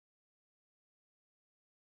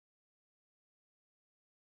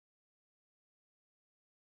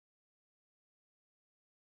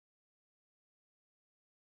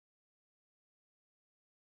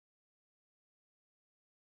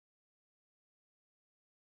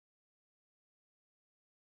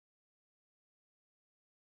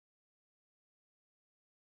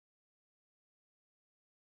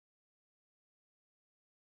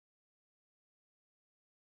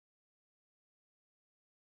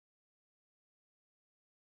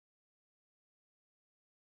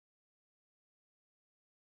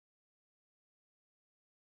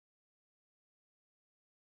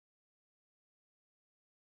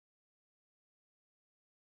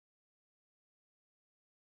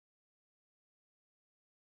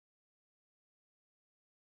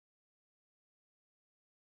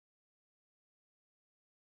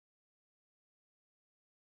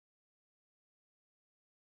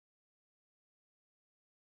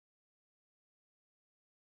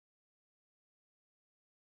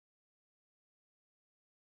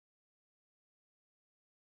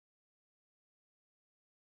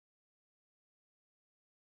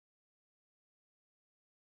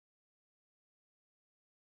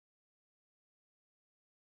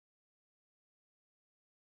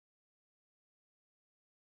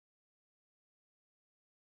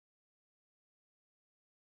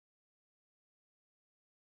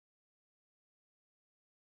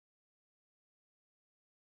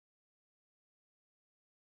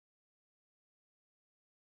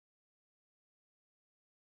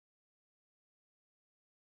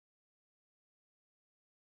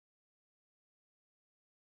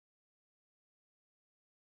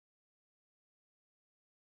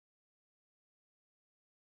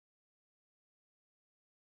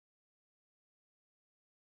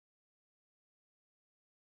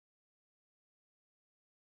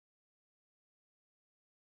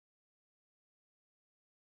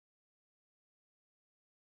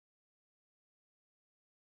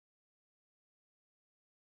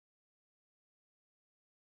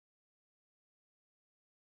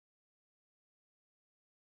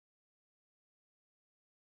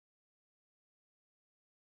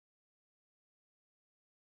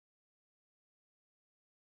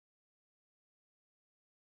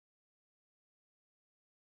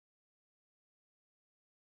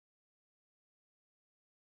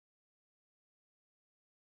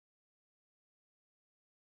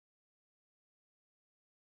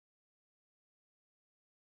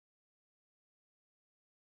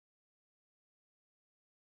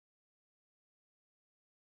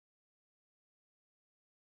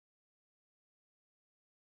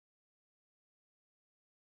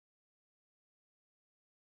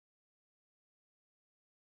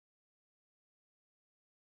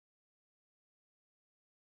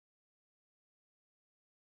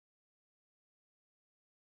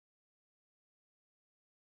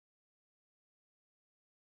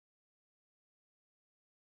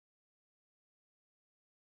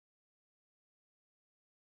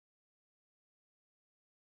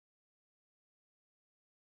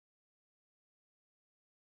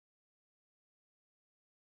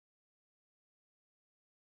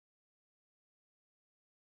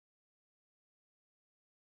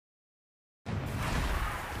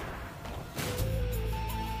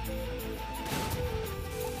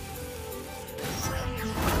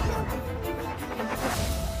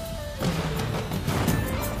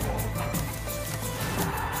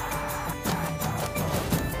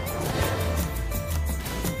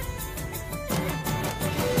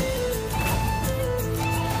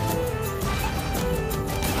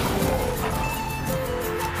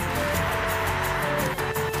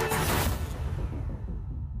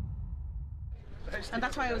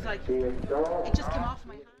I was like, it just came off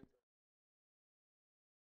my hand.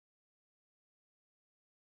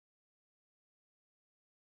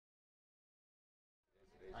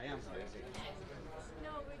 I am.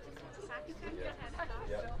 No, we're just practicing.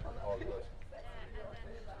 Yeah, all good.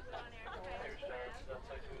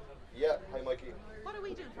 Yeah, hi Mikey. What are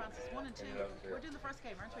we doing, Francis? 1 and 2. We're doing the first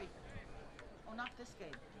game, aren't we? Oh, not this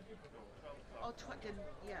game. Oh,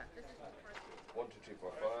 yeah. This is the first game. 1, 2, 3,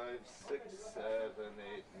 4, 5, 6, 7,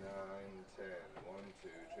 8, 9, 10. 1, 2,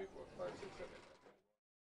 3, 4, 5, 6, 7, 8.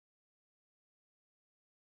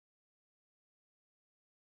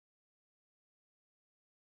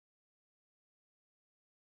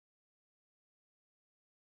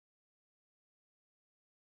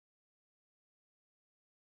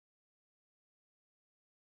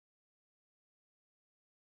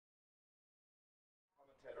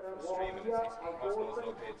 For streaming, it's possible it's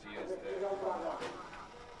okay to use the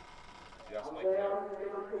yes, Mike there.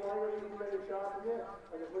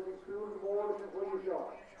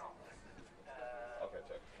 Okay,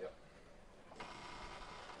 check. Yeah.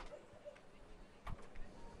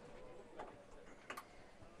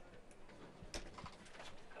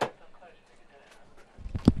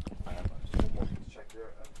 Check your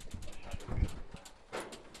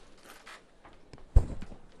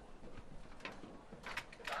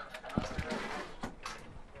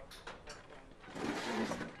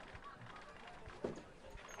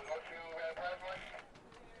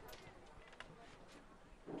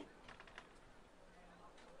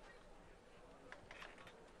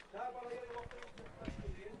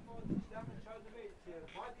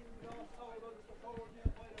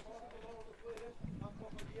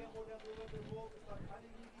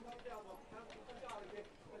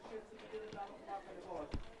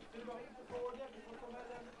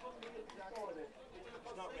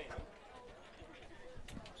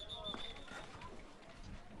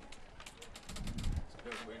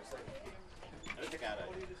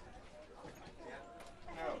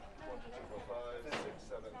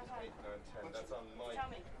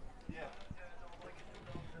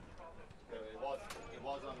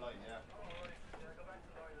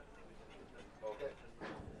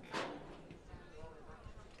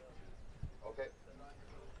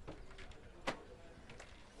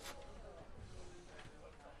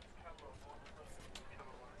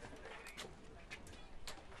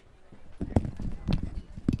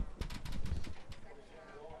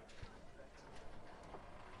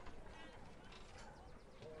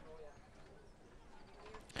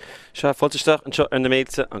Se fáilteach anseo ar na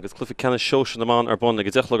Méilte agus Cluiche Ceannais Sóisear amán ar bun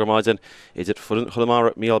agus deichlog ar maidin idir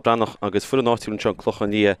chulamara míal Breathnach agus fuair náitiúil anseo Cluiche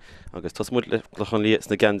Lia agus tas muid le Cluiche Lia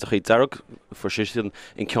na gendachaí dearg for sin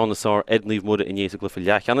in Ceannais edníomh muda in éis Cluiche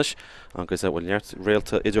Ceannais agus bhfuil neart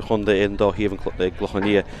réalta idir chunda in dá híomh Cluiche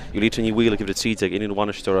Lia i líte ní bhíle gibh tíide inon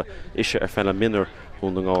bhainisteora ise ar fena minar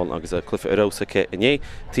hundangáil agus Cluiche Arósacha iné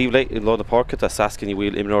tíbhle in lá na parca a sascin í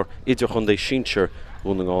bhíl imnar idir chunda sínsir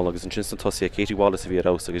hundangáil agus an sinstan tosaí Katie Wallace a bhí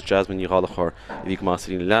arás agus Jasmine Íochtar a bhí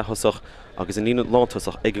másaín lethosach agus in lína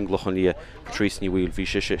lántasach ag an Cluiche Lia Patrice ní bhíl bhí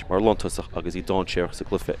siise mar lántasach agus í dáinséir sa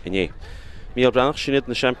Cluiche iné. Míal Breathnach sinad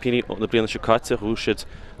na champíní na bliana Cárthach rúisiid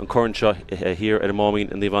an corn seo hir ar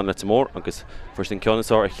mámín in líomhan le mór agus first in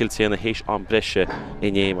Ceannais ar chiiltéanna héis an breise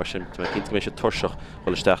iné mar sin cinnta mé sé torseach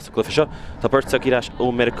chuil isteach sa Cluiche seo. Tá burt a gíráis ó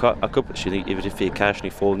America acu sinna idir fé cash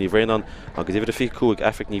ní fól ní bhréanan agus idir fé cúig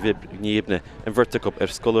Afric ní ibne an bhirrtacup ar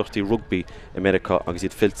scoilachtaí rugby America agus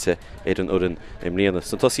iad filte ar an udan im líana.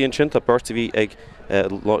 San tosíonn sin tá burt a bhí ag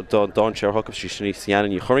dáinséir thugah sí sinna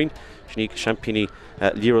Ceannais choirín sníg champíní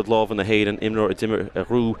líorad lábhan na héan imreoir a dimmer a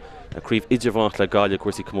rú a críomh idirmhacht le gáile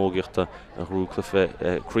cuasaí commógaíochta a rú Cluiche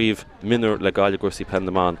críomh minar le gáile cuasaí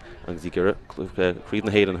Pendaman agus í gur críomh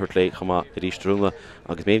na héan thuirt le chamá i ríiste rúna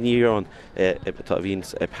agus mé ní an tá bhín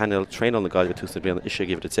panel tréinál na gáile túsna bliana ise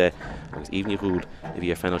gibh te agus íomhní rúd a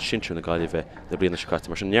bhí ar fenál sinseú na gáile bheith na bliana Cárthach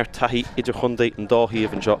mar sin neart taithí idir chundaí an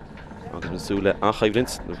dáthíomh an seo agus nasúla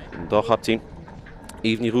anchaimhlint an dáchaptíín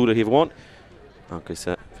íomhní rúd a híomháin agus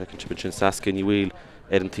fecinn si sin sascin ní bhíl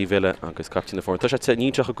ar an tíbhile agus captain na fór. Tá sé te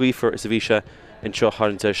níteach a gcuífar is a bhí se in seo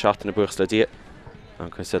tharnta seaachtain na buchs le dia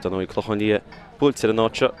agus an óid Cluiche Lia búilte an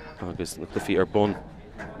náte agus na clufií ar bun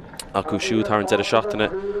acu siúd tharnta a seaachtainna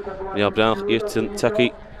Míal Breathnach íochtain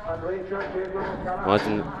tecaí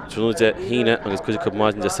maidin trúide híine agus cuiide cub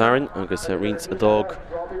maidin de sarin agus rint a dog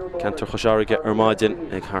cantar choseáige ar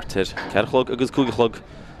maidin ag Tráchtaire ceirchlog agus cúigechlog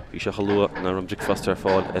bhí se chalua ná an bricfast ar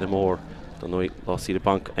fáil ar an mór don nóid lásí a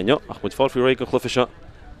bank ainne ach muid fáil fiú réig an Cluiche seo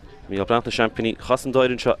Míal Breathnach champíní chas an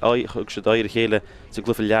dáirann seo chug se dáir a chéile sa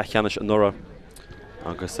Cluiche Ceannais an nora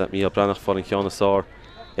agus Míal Breathnach fáil in Ceannais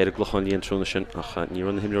Glochan Líon trúna sin ach ní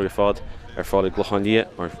run himúir fád fáil Glochan Lí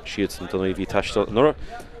ar siad an donna bhí taistal nura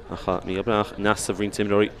ach mí Breathnach nasa bhrín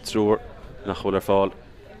timúirí trúr nach chuil ar fáil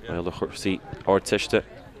le chuirsaí áir teiste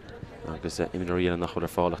agus imúirí nach chuil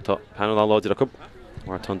ar fáil ach tá panel láidir acu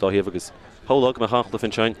mar tá dáhíomh agus pólag me chachla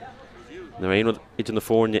fin sein na réonad idir na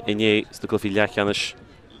fórne iné is na glufií leachcheannis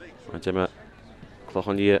mar deime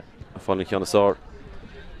Glochan Lí a fáilin cheannasár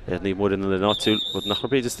ní mór in le náúil bud nach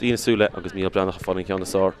beidir íon súile agus mí Breathnach a fáilin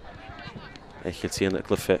cheannasár chiiltíon a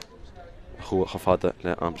glufe chu chafada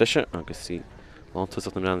le an breise agus sí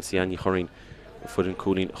látasach na ran síaní choín furin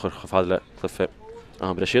cúlín chur chafada le glufe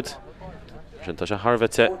an breisiid sin tá sé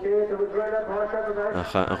Harbhete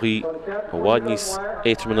a chuí bháid níos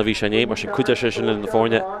éitrim na bhí sé mar sin cuide sé sin le na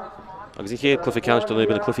fórne agus i chéad clufi canis donna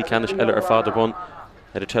bna clufi canis eile ar fád bun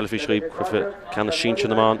a telefís ríb clufi canis sin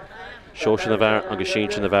sin amán seo sin na bhar agus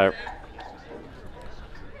sin sin na bhar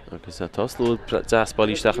agus tá slúil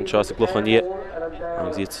deasbáil isteach an seo a Glochan Lí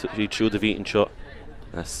agus í trúd a bhí an seo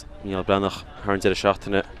as mí Breathnach thar an de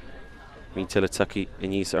seachtainna mín teile taí i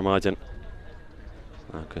níos ar maidin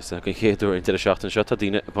agus go chéadú in de seachtain seo tá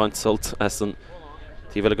daine bhaint sult as an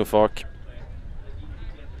tíhile an fárc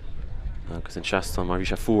agus an seaachtain mar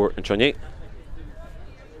bhí sé fuair an trené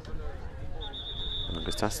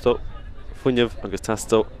agus testó funineh agus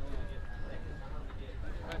testó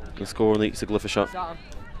an scóirnaí sa glufa seo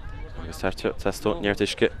agus testó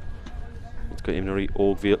nearttisce go imúirí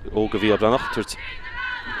óga bhí Breathnach tuairt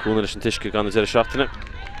cúna leis an tuisce gan na de seachtainna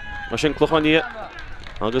mar sin Glochan Lí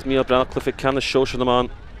agus mí Breathnach clufi canis seo sin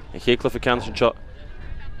amán a ché clufi canis an seo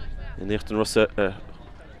in níocht an rusa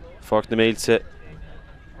fárc na Méilte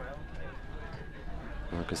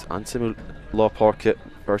agus ansimú lápáce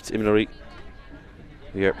beirt imúirí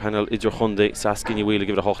bhí ar panel idir chundaí sascin i bhhuiile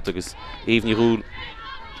gibh a hocht agus éhní rúil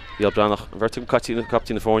bhí Breathnach an bhirrta go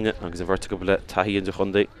captí na fórne agus an bhirrta go le taí idir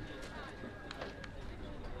chundaí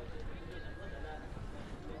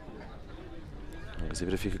agus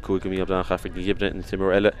bhí fi cúig go mí Breathnach afir ní dhibre in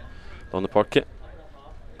timúir eile lá na parce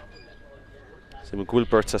sé mo gúil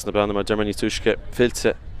beirt as na Breathnach mar Germany túisce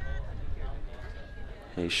filte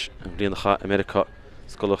éis an bhríonnacha America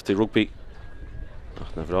scoilachtaí rugby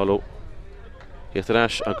ach na bhráló Íochtar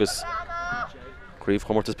eis agus críomh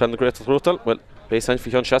Comórtas Peile na Grétal Rótal well béis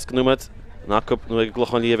fi an seaca númad nachcup nó ag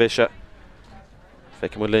Glochan Lí a bheith se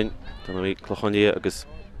feice mu linn tá mí Glochan Lí agus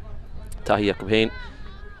taí acu héin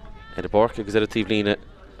ar a barc agus ar a tíomh líne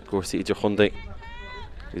cuasaí idir chundaí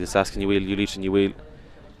is a sascin i bhfuil Íochtar in bhfuil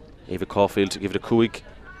éh Caulfield gibh a cuaig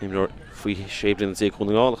imúir faoi séblin an té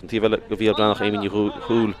chunáach an tíhile go bhí Breathnach éimín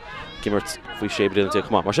thuúil gimmert faoi séblin an té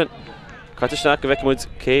chumá mar sin Caiteach go bheith muid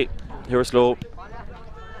cé thuras ló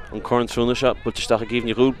an corn trúna se butisteach a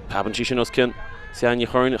gíomhní rúil peban sí sin os cin Ceannais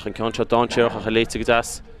Sóisear an ceanse dáteach a chaléite go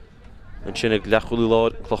deas an sin ag lechúlú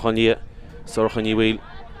láir Glochan Lí sorchan í bhfuil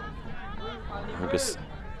agus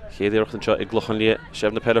chéadíocht an seo ag Glochan Lí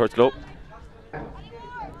sibh na Peile hurtt gló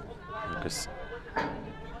agus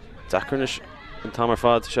dacarnis an tamar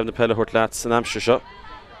fad sibh na Peile hurtt leat san amsir seo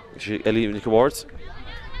sí Elíonic Awards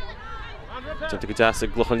Tenta go deas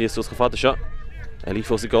ag Glochan Lí sús go fada seo Elí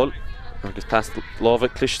fós i gól agus pas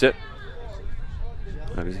lábha cliste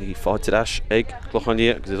agus í fáte eis ag Glochan Lí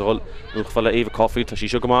agus is áil nuach fáile éh Caulfield tá sí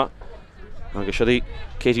seo go má agus sií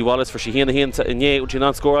Katie Wallace for sí híana héanta iné ú sin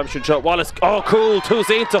an scór am sin seo Wallace cool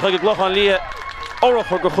tús éintach ag Glochan Lí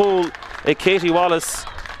orach go chúl ag Katie Wallace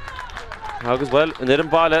agus well in an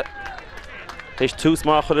baile éis tús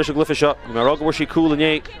má chu leis a glufa seo mar aga bhfuair sí cool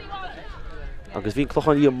iné agus bhín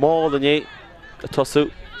Glochan Lí máil iné a tosú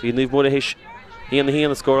hí nuamh mór éis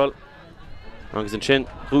híana scóráil agus an sin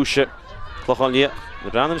rúise Glochan Lí na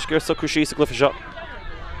Breathnach is gur so cruisí a glufa seo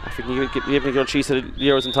a fi níomh gur sí a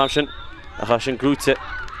líras an tam sin a cha sin grúte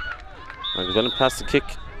agus bhfuil an pass an kick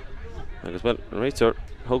agus bhfuil an réitear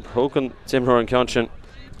thógan timthór an ceann sin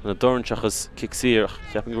na dornseachas kick sír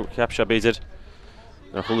ceap se béidir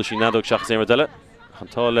ar chuala sí nadóg seachas éar deile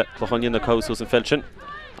chatála Glochan Lí na cosús an fel sin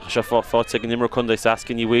a se fáte an nimar chunda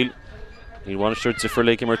sascin í bhfuil ní bháin siúr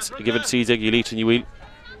difriúla immert i gibh tíide í Íochtar í bhfuil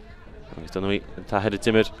agus don an tahead a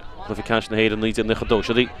timid clufi canis na héad an líide na chodó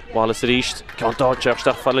sií Wallace a ríist cean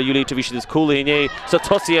dáteach falla Íochtar bhí si is coolla iné sa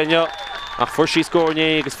tosaí ainne ach fuair sí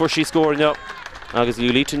scóirné agus fuair sí scóirne agus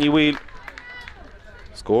Íochtar í bhfuil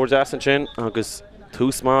scóir deas an sin agus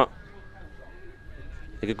tús má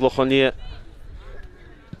ag Glochan Lí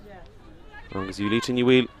agus Íochtar í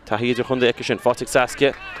bhfuil taí idir chunda eice sin fáteach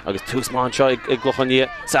Saskia agus tús má an seo ag Glochan Lí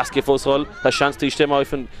Saskia fósáil tá seanstí stem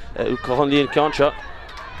áh an Glochan Lí an ceann seo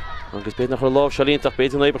agus beidir nach chu lábh seolíonnach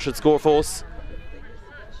beidir na éibar siad scór fós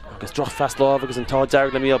agus droch fast lábh agus an tá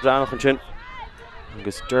deir le mí Breathnach an sin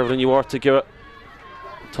agus derbh an Íochtar gur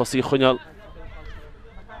Tosí chuineal.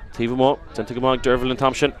 Tíomh mó, tenta go mag Derval and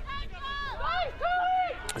Thompson.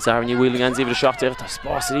 Zara ní wheeling ends even the Tráchtaire. Tá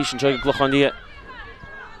spás a ríis an try go glochan lia.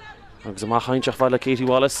 Agus amach hainteach bhaile Katie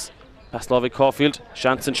Wallace. Paslavik Caulfield,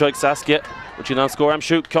 Shanson Shoik Saskia, which you now score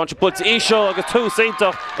shoot, Concha puts Isho, agus 2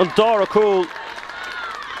 Saintach, and Dora Cool.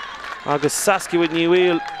 Agus Saskia with new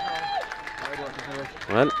wheel.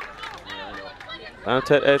 Well,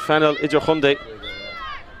 Fanel Idra Hunde.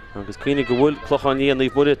 Agus Queenie Gawul, Clochani and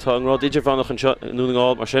leave Wooded, Tongue Rod, Idra Vanach and Shot, Nooning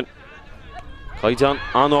all, Marshin. Kaijan,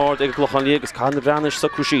 Anord, Ig Clochani, agus Can the Branish,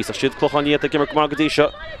 Sucrushis, I should Clochani at the Gimmer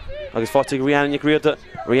Margadisha. Agus fátig Rihanna Nigrida,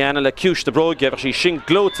 Rihanna le Cush the Brogue, she shin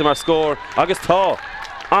gloat to our score. Agus Tá,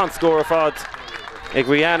 on score fad. Ig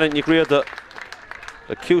Rihanna Nigrida,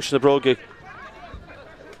 le Cush the Brogue.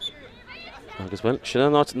 Agus well, she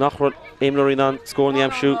not nachrol Aimlorinan scoring the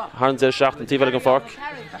shoot. Harnzel Schacht and Tivelig and Fark.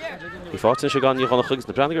 He fought in Shagan Yohana Hugs,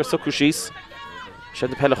 the Brandiger Sukushis. She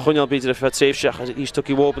had the Pella Hunyal beat the Fat Safe Shach, each took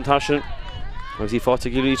you open Tashin. As he fought to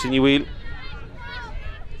Yulita New Wheel.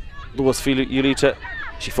 Lewis Phil Yulita.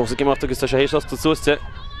 She forced the game after Gustav Shahishas to Suste.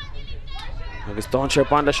 Agus Doncher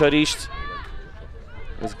Banda Shadist.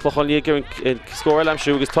 As Clochon League score Lam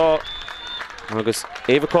Shoe, Agus Tá. Agus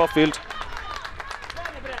Ava Caulfield.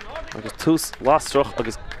 Agus Tus Lastruch,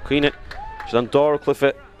 Agus Queenie. She's on Dora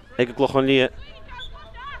Cliffet, Ega Clochon League.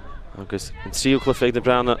 Agus in Steel Cliffet the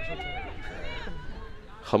Brana.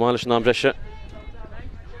 Chamalish Nambresha.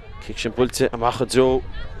 Kikshin Bulte, Amacha Joe.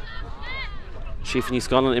 Chief in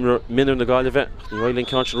Scotland, Imra Minner na Gaileve, the Oiling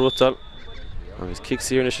Conch Rotal. Agus kicks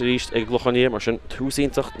here in the Sharish, Eg Glochanier, Marshin, 2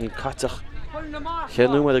 Saintach, in Cárthach.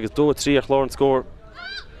 Hennu, where they get 2-3 Lawrence score.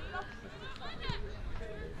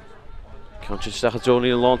 Conch Stach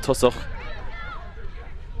Joni and Lawn Tussach.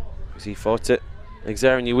 As he fought it,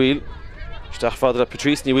 Exar New Wheel. Stach father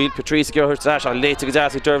Patrice New Wheel, Patrice Gerhard Sash, and late to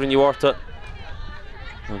Gazasi Dervin New Orta.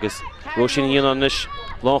 Agus Roshin Yin on Nish,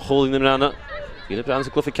 Long holding them Rana. The plans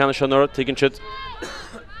of Cluffy Canis on Earth, taking shit.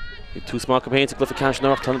 2 small campaigns to Cluffy Canis on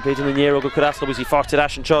Earth, on the page in the near, go Karaska, we see Farted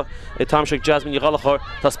Ash and Shaw, a Tomshik Jasmine Ygalachar,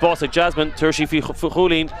 that's Spórt Jasmine, Tershi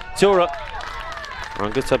Fuchulin, Tura.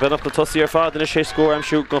 And good to have been up the Tussier Fad in a chase score, I'm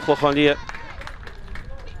sure, go Clochon Lia.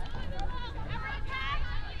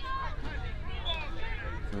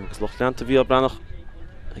 Agus Lochlan to Via Breathnach,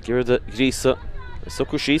 I give her the Grisa, the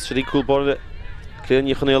Sukushis, for the cool board, Clean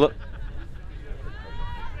Yachanilla.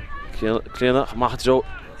 Clean Mahatjo,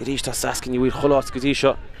 he reached a Saskin, you will hold out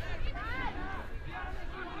Gadisha.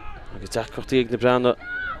 I get Jack Cortig the Branda.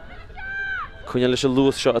 Kunyalish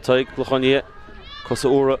Lewis shot a tag, Glochania,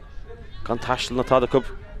 Kosaura, Gantashel Natada Cup.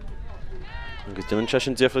 I get Dylan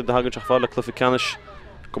Cheshin, Jeffrey the Hagan Chafala, Cluffy Canis,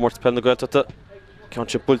 Comórtas Peile Gaeltachta,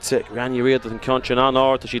 Concha Bulte, Rani Reid, and Concha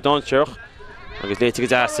Anor, to she don't church. I get late to get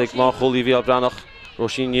Asik, Long Holy Via Breathnach,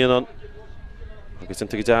 Rosann Yenon. I get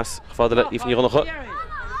into Gas, Father, if you're on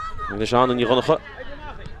the Jean and Íochtar.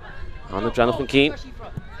 On the Breathnach and Keen.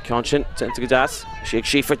 Conchin, sent to Gadas. Shake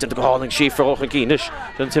Schiefer, sent to go hauling Schiefer, och and Keenish.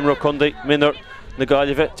 Then Timro Kunde, Minner,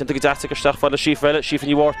 Nagalive, sent to Gadas, take a stach for the Schiefer, Schiefer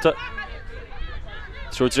New Orta.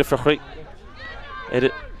 Through Driffrachri.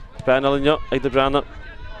 Edit, Spanel, Egg the Brana.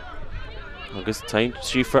 August time,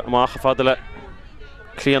 Schiefer, Amacha Fadele.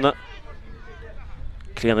 Cleana.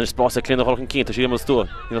 Cleana is boss, Cleana Hulk and Keen, to she almost do it.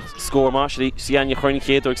 Score Marshall, Sienna, Horny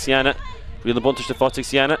Kate, or Sienna. Real the buntish to Fotic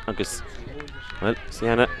Sienna, Agus. Well,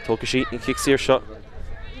 Sienna, Tokashi, and kicks here shot.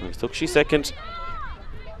 Agus Tokashi second.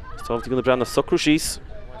 Stop to go the brand of Sucrushis.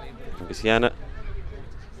 Agus Sienna.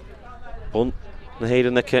 Bun, the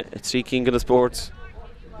Hayden Necke, it's 3 King in the Spórt.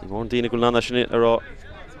 The Morndina Gulana Shinit, Ara.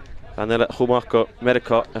 Vanilla, Humaka,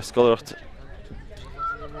 Medica, Escolacht.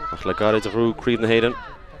 Ach, Lagare, the Rue, Creed and Hayden.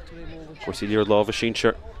 Of course, you're love a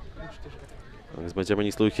Shincher. Agus my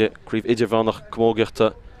Germany's Luke, Creed Idjavanach,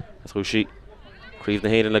 Comórtas Peile. Creed na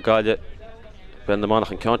Hayden le Gaile, Ben the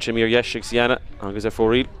Monach and Concha Mir Yeshik Sienna, Agus for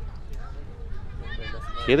real.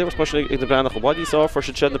 Here they were pushing in the Breathnach. What you saw for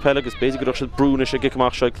should shed the Peile, because basically Russian Brunish, a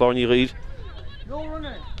Gikmach, Shai Clorny Reed.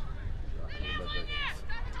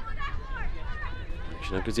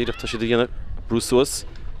 Shinagazidach Tashi the unit, Bruce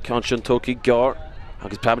Concha and Toki Gar,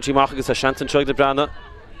 Agus Pabachi Mach, Agus a Shanton Chug the Breathnach.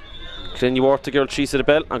 Clean you water girl cheese at the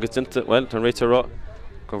bell, Agus into, well, turn right to raw.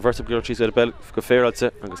 Convertible girl cheese at the bell, go fair at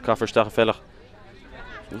it, Agus Coffer Stach a Fellach.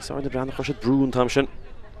 He saw the Breathnach, Russian Brun Thompson.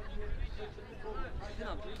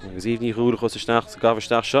 Agus even Rude, Russian Stach, Gavin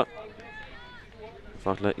Stach shot.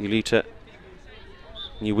 Fakla, Íochtar,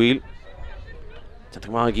 New Wheel.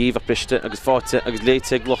 Tantamag Eve, Briste, Agus Forte, Agus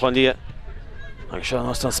Leite, Glochon Lia. Agus Sean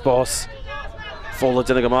Austin Spórt. Full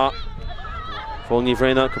Dinagama. Full New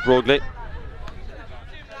Vrena, Caprogle.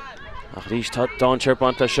 Ach, Íochtar, Don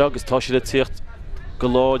Cherpanta Shog, is Toshi the Ticht.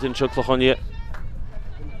 Galord in Chuglochon Lia.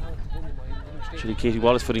 Actually, Katie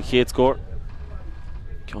Wallace for the Kate score.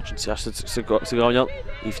 Can't see Gael.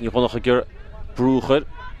 Even you want to get Brúcher.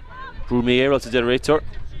 Brú Meir to generator.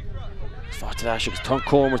 Fáte Ash agus Tom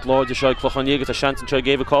Comórtas Peile seo clochan níige a chance try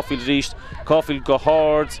gave a Caulfield reached. Caulfield go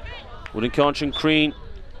hard. Wouldn't count in Crean.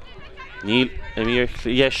 Neil Emir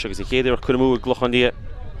yes agus he there could move clochan níige.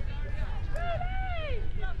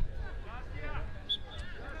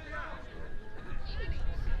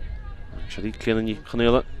 Actually cleaning you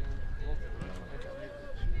Chanela.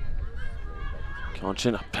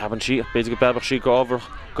 Counchin Pabanchi basically Babachi go over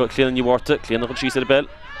got cleaning you water cleaning the cheese at the bell.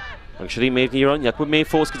 Actually made near on, Jakub made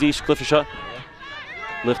force Kadish Cliffisha.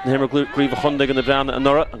 Lifting him or grieve a Honda in the brown and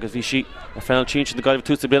Nora, and Gavishi, a final change in the guy of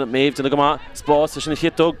two to be at Maeve to the Gama, Spórt, session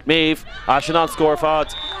hit dog, Maeve, Ashanan score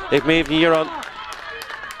fad, if Maeve near on.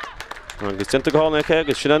 And the center goal neck,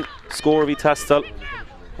 Shinan, score of Tastal,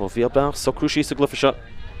 or via Bar, so crucial to Cliffisha.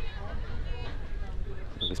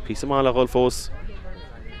 And this piece of Mala roll force.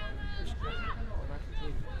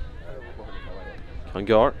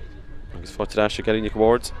 Kangar, and this Fortrash getting your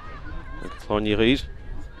awards. Clonny Reid.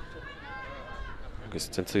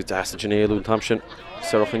 Agus into das Janelle and Thompson.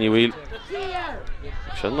 Sarah in your wheel.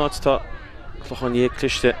 Shall not stop. Clonny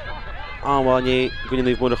Clichte. Amani, going to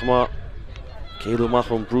leave Monachma. Kalo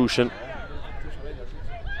Mahon Brushan.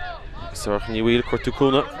 Sarah in your wheel,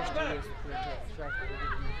 Kortukuna.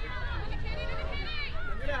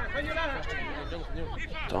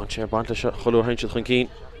 Don Chair Bantasha, Holo Henschel Hankin.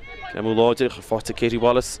 Camu Logic, fought to Katie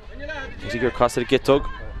Wallace. Katie Ger Costa get dug.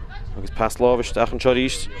 Agus pass Lavish, Dachan shot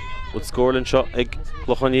east. Would score and shot, egg,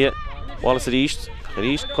 Clochania, Wallace at east. At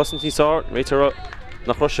east, Constantine Sar, Rater,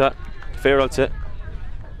 nach Russia, fair out it.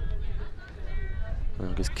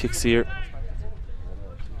 Agus kicks here.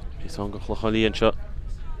 He's on Clochania and shot.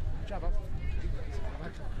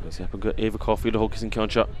 Agus he got Ava Caulfield, the Hawkins and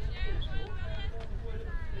count shot.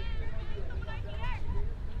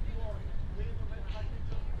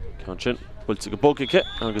 Counchin. Bull to go bug kick it,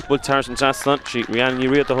 and Bull Tars and Zaslan. She ran and you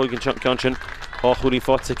read the Hogan Counchin. Oh, who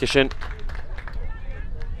fought to kick in.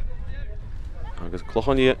 Agus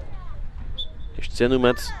Clochania. Is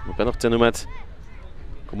Tenumet, Benach Tenumet.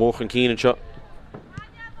 Comórtas Peile and shot.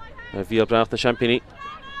 Via Breathnach Champagny.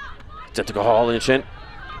 Tenta go hall in shin.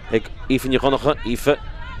 Even Íochtar, Aoife.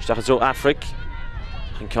 Stach zo Afric.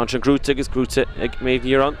 And Counchin Grúte is Grúte. Maeve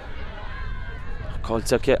near on.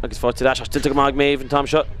 Gaeltachta agus fought to dash. Tenta go mag Maeve and Tom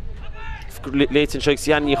shot. Late in Shakes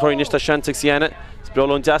Yanni, Hornish, the Shantix Yana,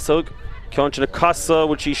 Sprolon Dasog, Counchin a Casa,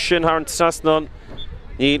 which he shin Harn Sasnon,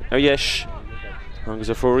 Neil or Yesh, Angus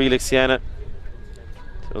a for Relix Yana.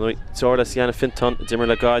 Sorda Siana Finton, Dimmer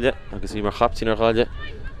Lagalia, Angus Emer Haptin or Galia,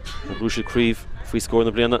 and Bruce Creve, free score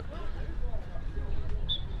in the Brianna.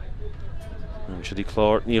 And should he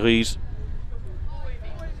claw near Reed.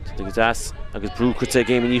 Das agus Brú could take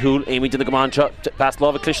game in Yehul. Amy did the command shot past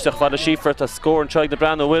Lava Clichte for the Schiefer to score and try the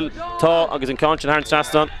brand will Ta agus in Counchin Harn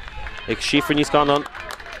Straston. Ik Schiefer nis gone on.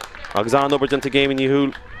 Agus on over into game in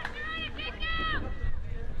Yehul.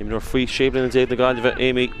 Amy nor free shape in the day the guy of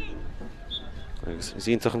Amy. Agus is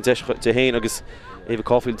in to Hein agus Ava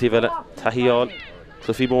Caulfield Tivella Tahial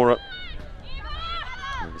Cliffy Mora.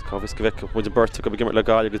 Agus Covis Gavek with the birth took up a game at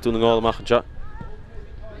Lagal agus doing all the machen shot.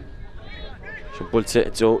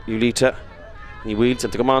 Bullte Joe Ulita. He wheels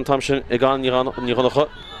into command Thompson. Egan Niranach.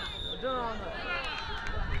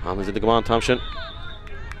 Hammonds into command Thompson.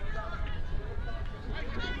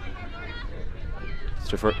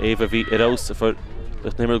 So for Ava V. Eros for the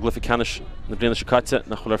name of Glyphic Canish. The Brianna Shakata.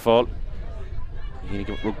 Nachular Fall. He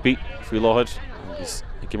give rugby. Free Lord. He's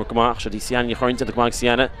give Kamach. Should he see any horns at the Kamach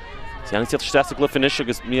Sienna? Sienna still stats a Glyphinish.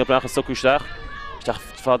 Because Mia Brach and Sokushach.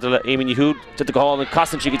 Father Amy Yehul to the goal and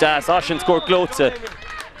Costin she gets ass. Ashen scored Glote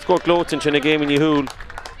in a game in Yehul.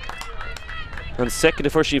 And second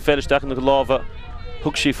the first she finished back in the lava.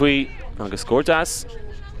 Hook she free and scored ass.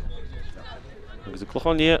 And the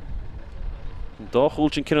Clochania. Doch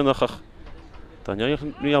Ulchin Kinnach.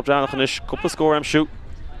 Daniel Breathnach couple score am shoot.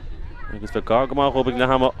 And the Gargama Robin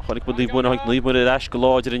Lahama. Holik would leave one leave with Ash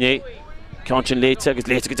Galord in a Counchin later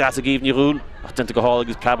gets ass to give Yehul. I tend to go hall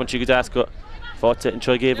against Pabon she gets ass got. Fought it and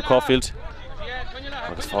try gave a Caulfield.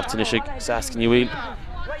 Agus fought in a shig, Sask in your wheel.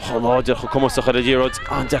 Oh Lord, you'll come up to the Yerods.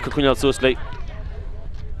 And Decker Kunyal so slate.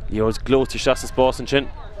 Yerods glow to shots the Spórt and chin.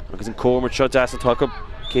 Agus in Comórtas shot ass and talk up.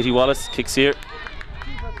 Katie Wallace kicks here.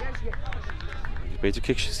 Better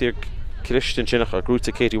kicks here. Christian Chinnach or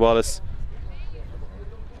Grúte Katie Wallace.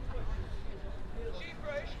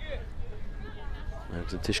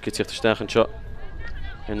 Agus in Tishkit hier te stachen shot.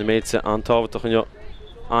 En de Méilte aan Tavet toch een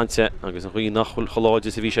Ante, agus an nach choláide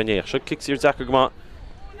sa bhí sé néach. Seo kicks here Zachar Gama.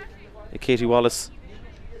 Katie Wallace.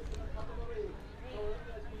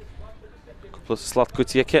 plus slot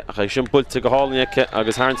gutieke a sin bulte go hálnieke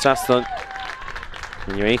agus Haran Traslan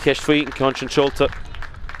and you're ein ceist faoi an Conscian Schulte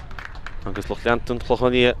agus loch leantan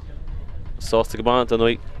chlochanía sásta go bant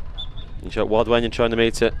anoi ní seo wadhain an China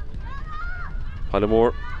Méilte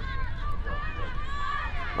Pallamór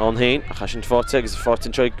an hain a chasin fáte agus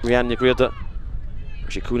fátin troi rianne griada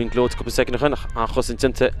sé cooling glót couple second nach a chos in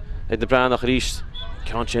tinte ed na Breathnach ríist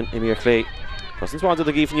Conscian Emir Clay Rosann wanted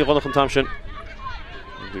to give you one of them Thompson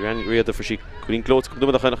rianne griada for she cooling glót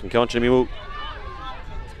couple nach an Conscian miú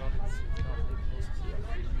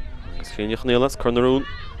Clean Nelas, Cornerún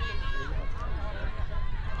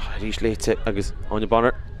Ríis Léite agus Anya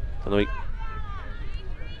Bonner Anoi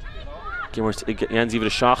Gimmert Jans even a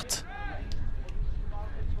shot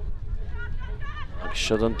agus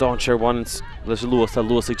siad an Domhnach once leis Lewis a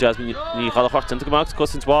Lewis Jasmine ní Gaeltachta into gemaakt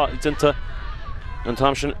cosins wa into an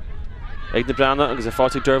Thompson ag na Breathnach agus a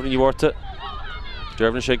 40 Dervin Íochtar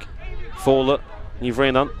Dervin sig Fóla ní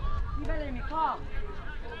Bhréan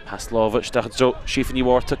Paslova, Stachad Joe, Schiefer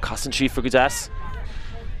Íochtar, Cassan Schiefer Gudas.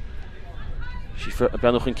 Schiefer a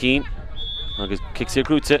Breathnach an Keen. Agus kicks here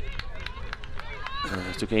Cluiche.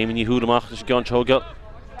 Took aim in the Hudamach, there's a gun Chogel.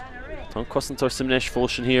 Tom Cassan tar Simnesh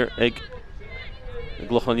Folshin here, egg.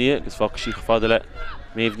 Glochania, agus Fak Schiefer Fadele,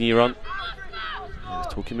 Maeve Niran.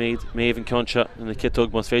 Took him made, Maeve and Concha, and the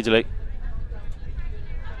Kitog must fade delay.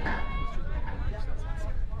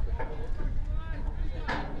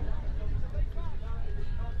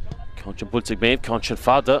 Conscian Bultig Maeve, Conscian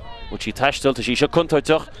Fada, which he tashed till to she should contact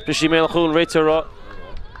but she mail cool right to Ra.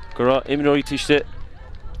 Gora Imroi Tishte.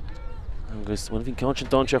 And guys, one thing Conscian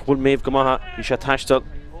Domhnach will Maeve Gamaha, he should tashed till.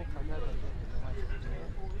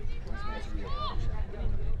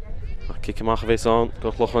 Kick him off of his on,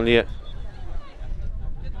 go Chlochanlia.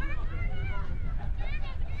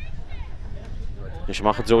 And she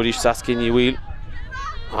macht Zodish Saskia in the wheel.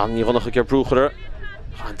 And you want to get Brucher.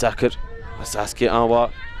 And Decker, Saskia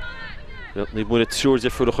Awa. Ní bhfuil túirde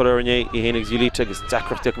fuair a chuirne I héananig Íochtar agus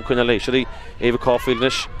Tráchtaire go cuine leis sií éh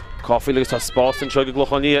Cáfíilnis Cáfíil agus tá Spórt an seo go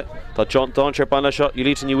Glochania tá Domhnach banna seo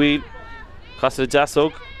Íochtar ní bhfuil Chasad a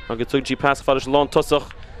deasóg agus tuigtí pass fáidir lán tosach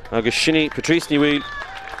agus sinní Patrice ní bhfuil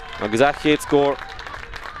agus achéad scór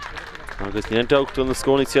agus ní an dogtar na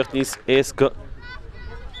scóirní tíocht níos éasca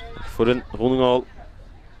fuair an runúngáil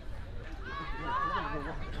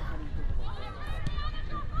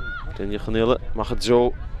Déine chanéile machchad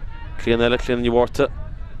Joe Cleanella, Clean Íochtar.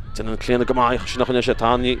 Then an Clean Gamai, Shinachana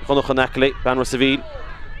Shatani, Honochan Ackley, Banner Seville,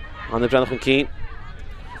 and the Breathnach and Keen.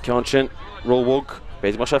 Conscian, Rowog,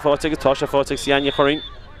 Basic Masha Fortig, Tasha Fortig, Ceannais Sóisear.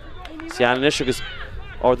 Ceannais agus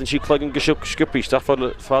Orden she clugging Gashuk Skippy,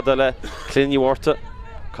 Fadele, Clean Íochtar.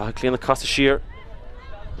 Clean the Costa Shear.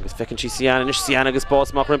 Agus Feckin she Ceannais agus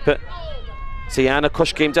Boss Machrimpe. Ceannais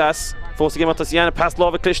Kush game das. Forced game out to Ceannais, past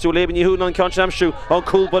Lova Clish to Leben Yehudan on Conscian Amshu. On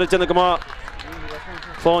cool, but it's in the Gama.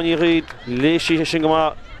 Fáinní Reid, Léisi sin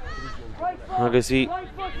Gama. Agus hí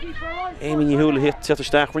Éimí ní húla hit tíochtar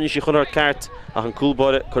steach rinne sí chunar ceart ach an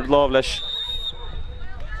cúlbáire chud lámh leis.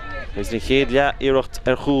 Agus ní chéad le iirecht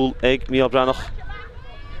chúl ag Míl Breathnach.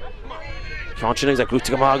 Conscian agus a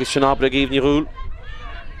glúte Gama agus sin ábra Íomh ní rúil.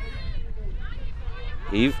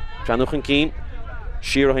 Íomh, Breathnach an Keen.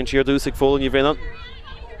 Siar a hain siar dús ag Fóla ní Bhréan.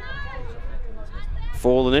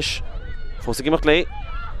 Fóla inis. Fósa Gimach lé.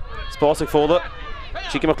 Spás ag Fóla.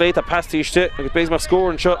 She came up late, a pass to Íochtar, agus Béis mar score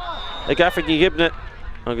and shot. Ag Afric ní Gibne,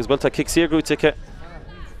 agus Belta kicks here Grútice.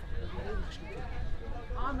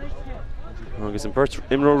 Agus in Bert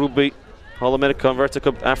Imro Ruby, Hall America converted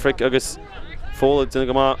Cup Afric, agus Fóla dina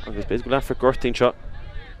Gama, agus Béis go Afric Gortin shot.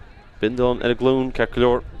 Bindon Ed Gloon,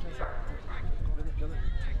 Carclor.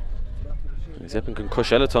 Agus Eppin can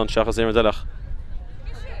cush Eleton, Shachas Emerdelach.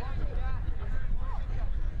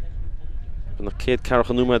 But na Céad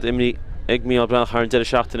Carach Numa at Imni. Ag Míl Breathnach har an deire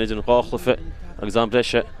seachtain idir an Gáchlife agus an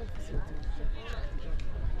breise.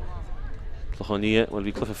 Chlochanía, bhfuil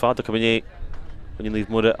bhí clufa fada cabiné chun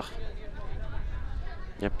líomh muire ach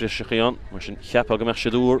neap breise chuán mar sin cheap aga meach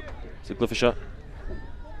siadúr sa clufa seo.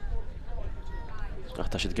 Ach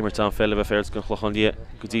tá siad gimmert an fellile bheith féirt gon Chlochanía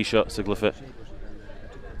go dtí seo sa clufa.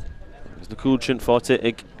 Agus na cúil sin fáte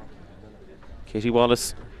ag Katie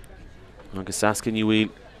Wallace agus Saskia ní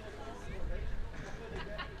bhfuil.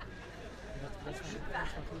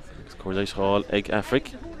 Cordeis Hall, Egg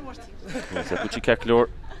Afric. Gucci Carclor.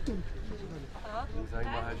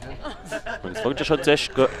 Agus fog just had dish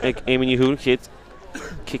go ag Éimí ní húil chéad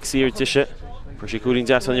kicks here dishe for she cooling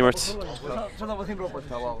jazz on your words.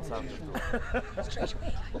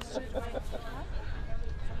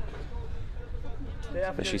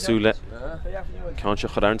 She Sule Concha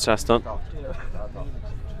Chadarn Saston.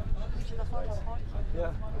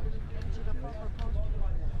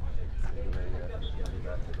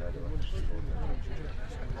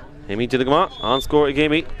 Amy did the on score a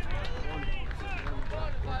game.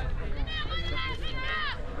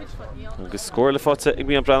 Agus score le fáte ag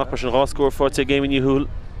mí an Breathnach par sin rá score fáte game in Yúhúl.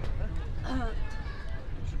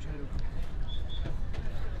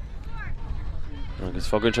 Agus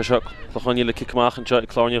fágann se seo chluchaní le kickamach an seo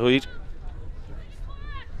chlárne chuid.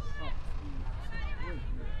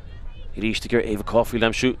 I ríiste gur Eva Coffey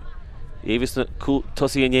lemsú. Évis na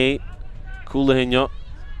tosí ané cúla hinne.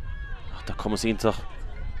 Tá cumas ítach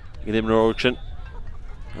i ddim róirsin.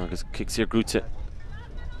 Agus kick sír grúte.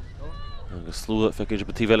 Agus slúa feic éidir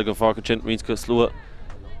batí veile an fácan sin rins go slúa.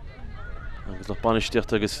 Agus le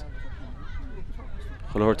banisteocht agus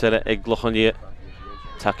chola teile ag glochaní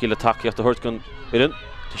tací le takeíocht a hort gan irin.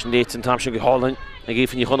 Tys an déit an tamsin go hálainn ag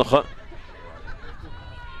éfinn í chonacha.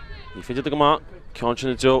 Ní finne go má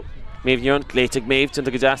ceansin a Joe Méilte Níorn léiteag Méilte an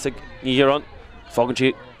go deasag ní Níorn. Fágan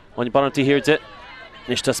si an banartí hirirte.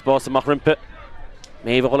 Nis tá spás amach rimpe.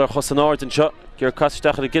 Méilte cholar chos an áard an seo gur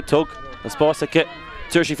caisteach a gittog. A spás aice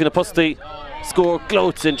tuairsí fin na postaí. Score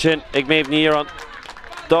glót in sin ag Méilte Níorn.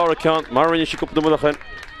 Dára ceann mar rinne si cúpla mulachan.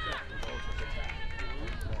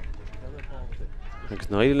 Agus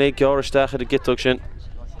náile le gearisteach a gittog sin.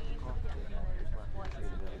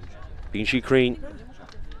 Bín si crín.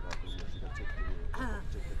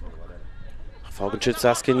 Fágan siad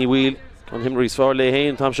Saskia ní bhíl an himrís fáir le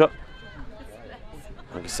héin tam seo.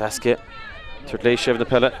 Agus Saskia tuairt lééis sibh na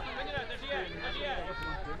Peile.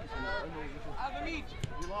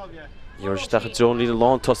 Gearisteach a Joan lína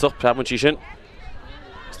lán tosach preabhain sí sin.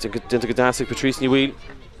 Dinta go dasig Patrice ní bhíl.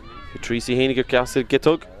 Patrice í hénig gur ceasad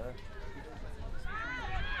gittog.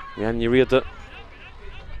 Rihanna ní riada.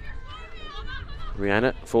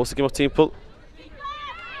 Rihanna fósa gimach timppel.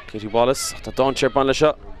 Katie Wallace tá Domhnach ban le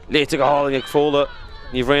seo. Léite go hálainn ag fóla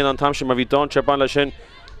ní bhréan an tamsin mar bhí Domhnach ban le sin.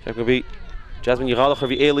 Ceap go bhí Jasmine ní ghalacha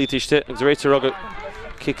bhí éalaí tíiste agus réitir agad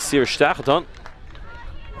kick sír steach atá.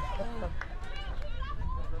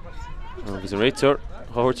 Agus an réitir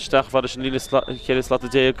háirt steach fada sin líle chéile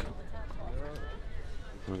slata déag.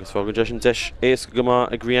 Agus fágan deis an deis éasca go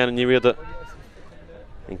má ag Rihanna ní riada.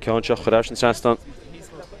 In ceanseach chuir sin seastan.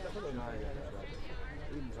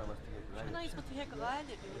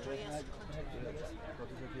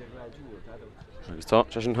 Agus tá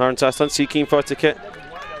sé sin thar an seastan sí cín fáitice.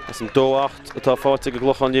 As an 2-8 atá fáite go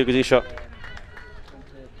glochan lío go dtí seo.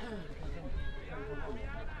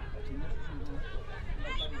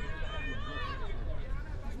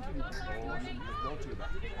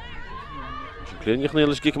 Cluiche níl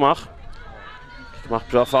is gicamach. Gicamach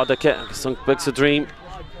bra fádacha agus an big sa dream.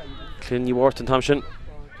 Cluiche ní bhairt an tamsin.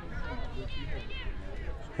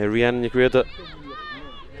 Rihanna ní gréada.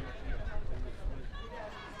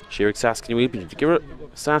 Siarg Saskia ní bhíl. Gibir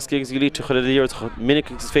Saskia agus líte chuile líor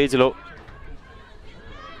minic agus féidir lo.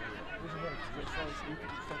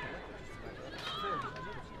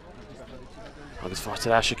 Agus fáte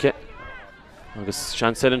aisice. Agus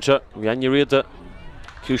seanselin seo Rihanna ní riada.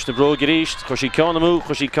 Cúis na bróg i ríist, chuir sí ceann amú,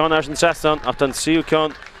 chuir sí ceann ar an seastan, ach tan tríú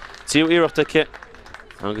ceann, tríú iireachtacha.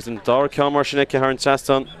 Agus an dar ceann mar sin aice ar an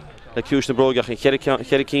seastan, le cúis na bróg ach an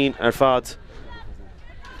cheiricín ar fad.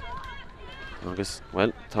 Agus,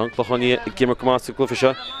 well, tá an clochaní ag gimar go más glufa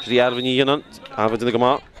seo, drí Alva ní dhéanaan, Alva duna go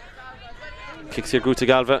má. Kick sír grúta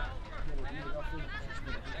Alva.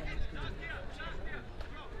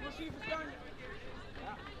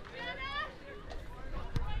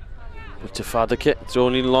 Te fadacha,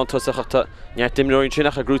 drón lína lán tosachachta, neart dimróíonn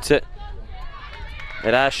sinach a grúte.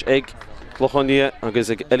 Ais ag clochaní agus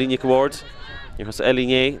ag Elíne Ward. Ní chus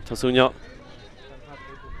Elíne tasúne.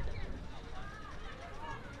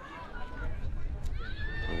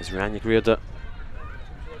 Agus Rihanna gréada.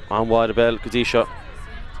 Anháid a bell go dtí seo.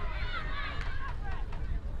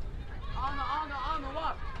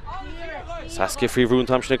 Saskia fríomhrún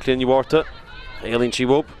tamsin ag Cluiche Wharta. Elíne sí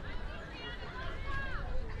bhób.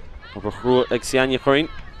 Obair chrua ag Ceannais choirín.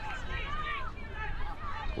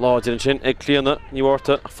 Láidir an sin ag Cluiche ní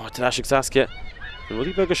Wharta a fáte ais ag Saskia. An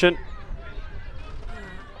rudí beaga sin.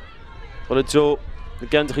 Bhfuil Joe na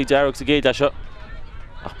gendachaí dearg sa géad seo.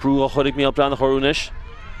 Ach brú a chuirigh Méilte Breathnach orúnis.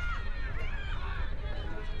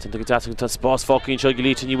 Tinta go deasach an spás fácaíonn seo go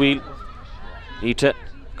líte ní bhíl. Líte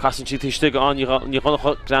casann si tíiste go an ní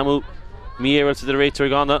chonacha gramú míéireil sa de réitir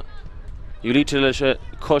gána. You líte leis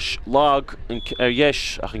cos lag ar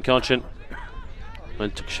dheis ach an ceann sin. An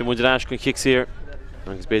tu sin muidir ais gon kick sír.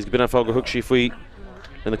 Agus béis go bin an fág go thug sí faoi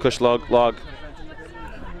in na cos lag.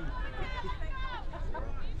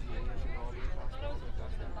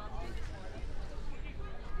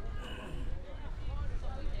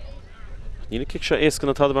 Níl kick seo éascan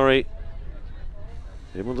an tada mar ré.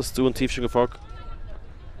 They want to stew and teach fork.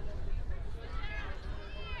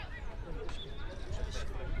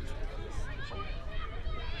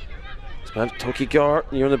 Well, Toki Gar,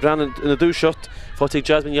 you're in the brand in the do shot. Fotig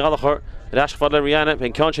Jasmine Yalachar, Rash Fadler Rihanna,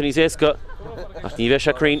 Ben Conchan Iseska, Nive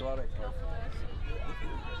Shakrin.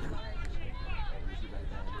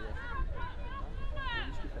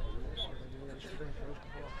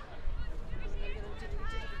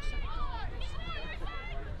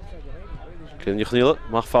 Glen Yuchnila,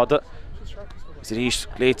 Machfada. Is it East,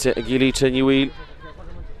 Leite, Agilita, New Wheel.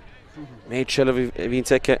 Méilte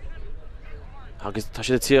Vinteke. Agus tá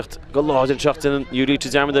sé tíocht go láidir seachtain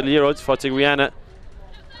Íochtar dearmad a líróid fáilte Rihanna.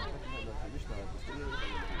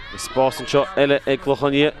 Is Spórt seo eile ag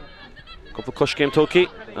Glochaní. Cúpla coscéim tócaí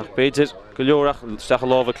ach beidir go leorach steach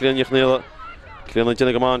lábha Cluiche Ceannais Cluiche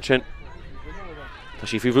déna go máin sin. Tá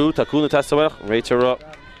sí fihú tá cúna teastaach réite rá.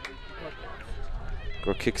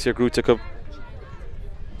 Gur kick sé grúta go.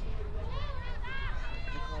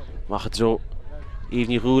 Macha dro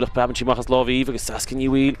Íomhní rúd ach beaban sí machas lábha íomh agus sascin New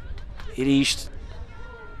Wheel. It east.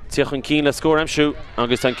 Tiachan Keen le score shoot.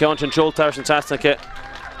 Agus tan Conchan Íochtar and Tráchtaire.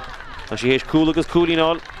 And she has cool agus cooling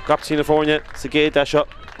all. Captain of California. Sagay dash up.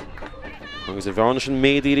 Agus a Varnishan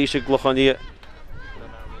made the Irish Glochaní.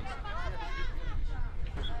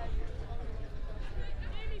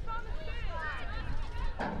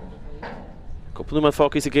 Couple of my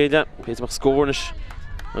focus again. Pays my scornish.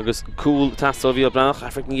 Agus cool task of Breathnach.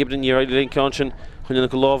 African Gibbon year in Conchan. Hunyan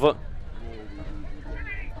Kolova.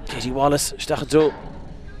 Katie Wallace, Stachadro,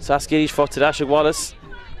 Saskirish fought to Ashig Wallace.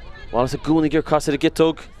 Wallace a Gooniger cost of the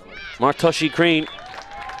Gittog. Martushi Crane.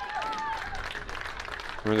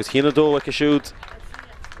 Rangus Hinado, like a shoot.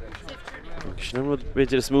 Shnam would be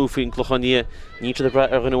just move in Glochaní. Need to the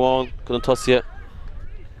Brat Erwin, couldn't toss yet.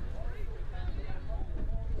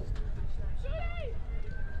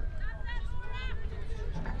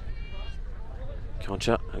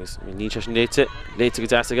 Concha, we need to Leite. Leite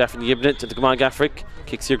gets asked to Gaffrey Gibbon to the command Gaffrick.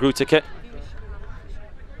 Kicks your Groot ticket.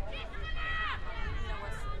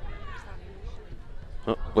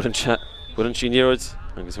 Oh, wouldn't she near it?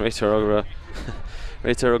 I guess right her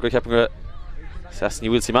over kept Sass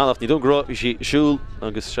you will see Malach, you don't grow up, she shul, I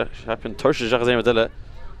guess happen Tursha Jacques Della.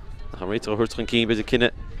 I'm right to her Trinkin, but the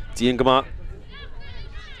kinnet, Dean Gama.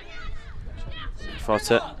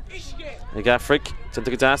 Fought it. Gaffrick, sent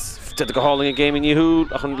to Gadas, did the hauling a game in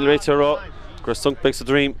Yehu, a hundred later, Grostunk picks a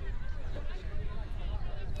dream.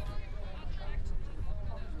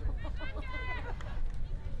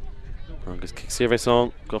 Agus kick service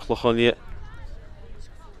on, Goch Glochaní.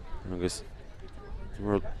 Agus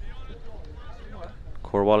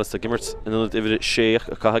Cor Wallace the Gimmert, and then David Sheikh,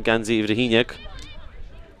 a Kaha Ganzi, David Hinek.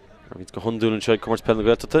 We've got Hundul and Chad Comórtas Peile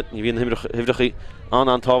Gaeltachta. You've been Hivdachi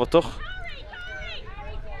on Tavatoch.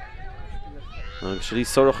 Actually,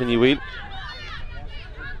 Sorach in New Wheel.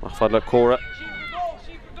 Machfadla Cora.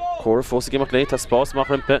 Cora forced to give up late. That's Spórt.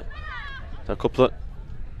 Machrimpe. That couple of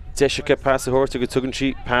Jessica pass the horse to get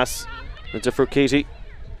Tuganchi pass. The different Katie.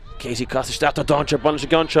 Katie Kostastata Doncha Bonish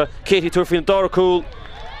Goncha. Katie Turfin Dora Cool.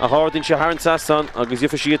 A hard in Shaharan Sasson. Agus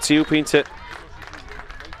Yufashi at Siu Pinte.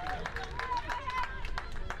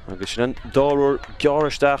 Agus then Dora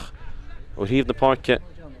Gaeltachta. Or heave the park.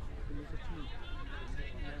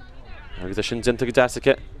 Agus a sin zinta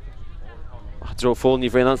Gaeltachta. Dro full ní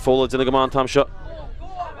bhréan followed in a gaman tam shot.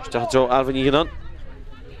 Dro Alvin Íochtar.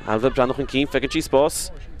 Alvin Breathnach and Keen Fekachí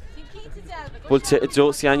Spórt. Bulte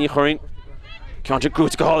Íochtar Ceannais Sóisear. Contra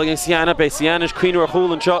Groot go against Ceannais by Ceannais Queen or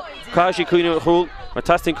Hole and shot. Kashi Queen or Hole. We're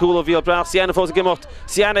testing cool of Íochtar. Ceannais falls again out.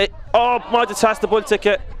 Ceannais my the test the bull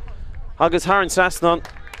ticket. Agus Haran Sasnon.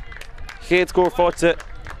 Head score fought it.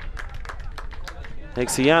 Like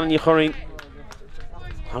Ceannais Sóisear.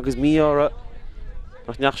 Agus Miara.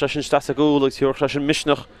 Nach Session Stasa goal like your Session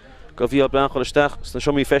Mishnach. Go Íochtar on the stach. So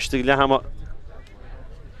show me fish to Lehama.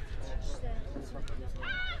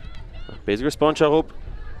 Basic response I hope.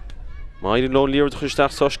 My lonely over the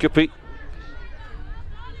Stach so skippy.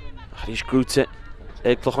 Harish Grootse.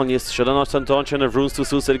 Egg Glochaní Shadan Santonchen of runes to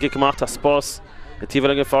Susa get Comórtas Spórt. The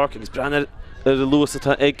Tiveling Fark is branded the Lewis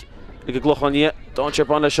at egg. Like a Glochaní. Don't chip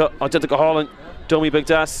on the shot. I did the Holland. Domi Big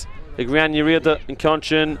Das. Like Rian Yurida and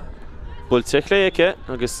Conchan. Bultechle eke.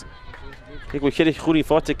 I guess. Ik wil geen goede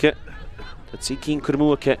foutje. Dat zie ik geen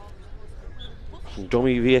kurmoeke.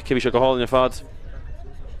 Domi wie ik heb je gehaald in je vaart.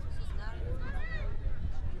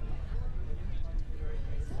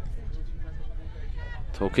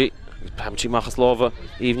 Oké, Pamchi Machaslova,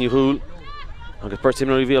 Even Hul. I get Bertie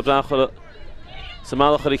Marie Íochtar.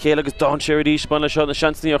 Samalach the Kale is Don Charity, Spanna shot the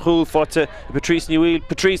chance near Hul, fought Patrice New Wheel.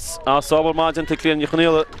 Patrice, Sauber Margin to Cluiche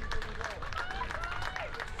Ceannais.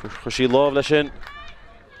 She love Lashin.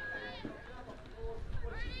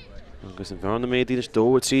 agus an bhar na méidí is dó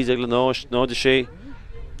trí ag le náid sé.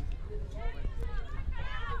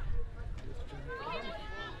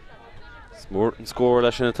 Spórt an scór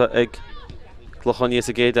leis sin ag Clochan níos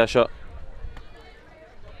a géad seo.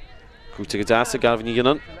 Cúte go deasa Galvin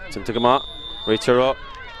Íonan, tinta go má, réite rá.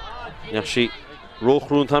 Neach sí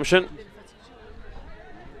róchrún tam sin.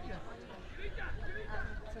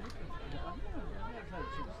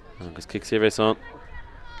 Agus kick sé bhéis an.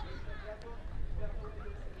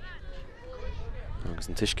 Agus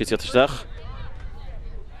an tuisce tíochtaisteach.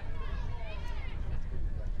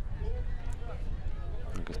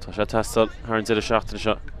 Agus tá sé testal ar an 0-7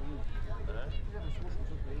 seo.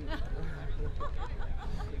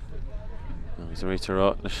 Agus an réite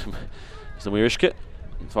rá is an muirisce.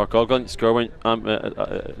 Far Gogan, Scorwin,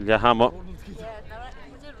 Lehama.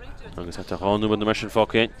 Agus hat Rosann with the mission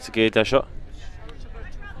Focke, it's a gate shot.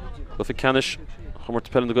 Cluiche Ceannais, Comórtas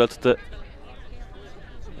Peile the Gaeltachta.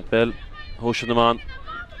 Peil, Hosh the man.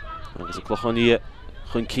 Agus a Clochania,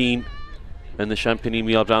 Chun Keen, and the Champagne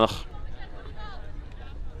Breathnach.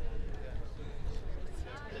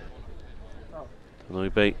 No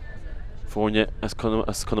bay. Fornia as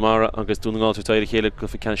Connemara, agus Domhnach to Tráchtaire Chéile,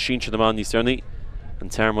 Cluiche Ceannais Sóisear the man, Níos and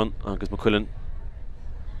Terman agus McQuillan.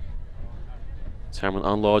 Terman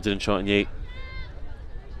unloaded and shot in ye.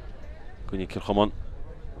 Gwynne Kilchoman.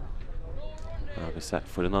 Agus set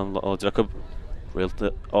for an unloaded Jacob.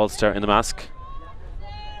 Réilte All-Star in the mask.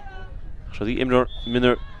 Shadi Imner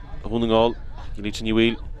Minner running all. Gilíte ní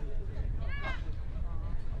wheel.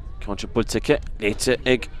 Contra Bultike. Léite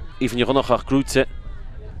ag even Íochtar ach grúte.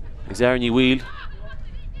 Ag Zara ní wheel.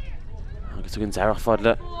 Agus tugin Zara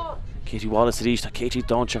fadle. Katie Wallace at east, Katie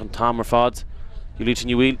Domhnach and Tom Fod. Gilíte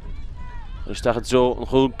ní wheel. Stachad Joe and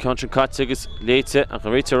Hug, Contra Cáthagus, Léite, and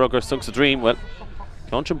Réite Rugger, Sunks a Dream. Well,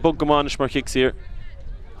 Contra Buggaman is mar kicks here.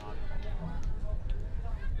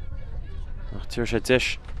 Tíir sé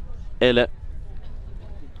dish, Eile.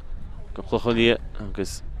 Go Clochalia,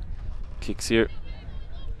 agus kicks here.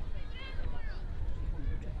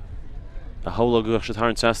 A whole go should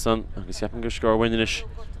Harn Saston, agus Yappin go score winningish.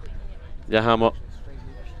 Lehama.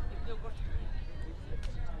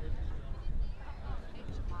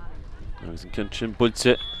 Agus an cinntin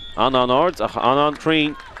builte an ard ach an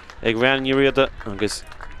trín ag ran riada agus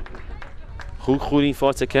chúlín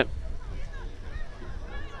fáilte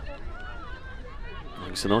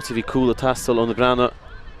agus an áta bhí cúil a tastal an na brana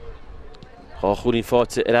chúlín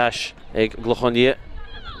fáilte ar ais ag Glochan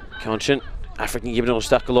Ceann African gibn an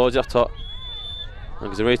staach go láideach tá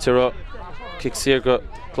agus a réite rá kick sér go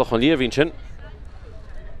Glochan bhín sin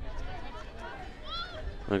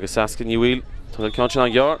agus ascan ní bhíl Tá Ceann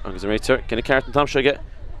an gear agus a réitear cinna ceart an tamseige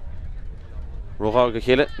Rosann go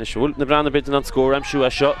chéile na siúil na brana bit an scór am siú a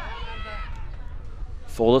seo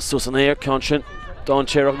Fólas sus an éir Ceann Don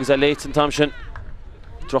Chair agus a léit an tam sin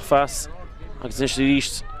troch fas agus is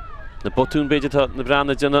ríist na botún beidir tá na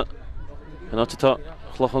brana duna an áta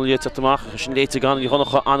Chlochan léite amach sin léite gan í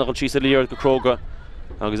honnacha anach an síos a líir go cróga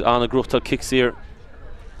agus anna gruchttal kick sér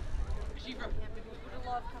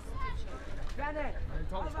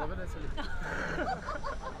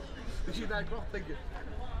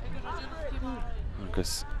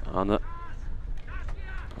agus Anna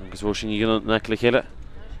agus bhór sin íon neic le chéile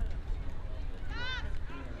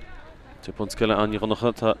Tá punt sceile an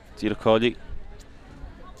Íochtar tá tír cáilí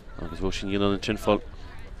agus bhór sin íon an tinfol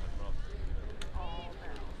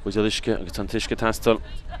Bhuiidealisce agus an tuisce tastal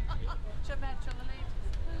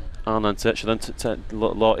Anante se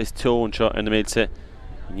lá is teón seo ar na Méilte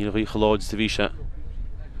ní rí choláid sa bhí se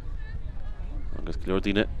agus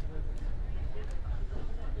glórdíine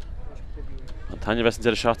an taine bheits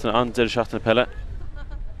an 0-7 Peile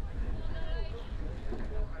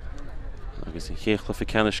agus in chéad Cluiche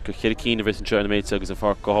Ceannais go chéad cín a bheits an seo ar na Méilte agus an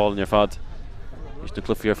far go háil ar fad is na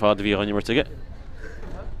clufií ar fad a bhí aine martige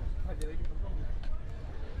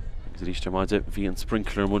agus ríiste maide bhí an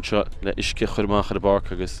sprinkler mun seo le isce chuirmach ar a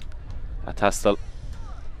barc agus a tastal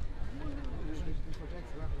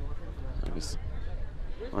agus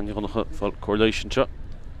an Íochtar fáil correlation seo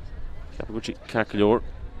ceap go tí ceac leor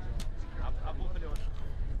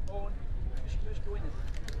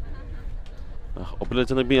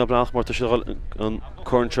Oplet an bí Breathnach mar se an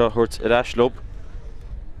cornseo thuirt ar ais lob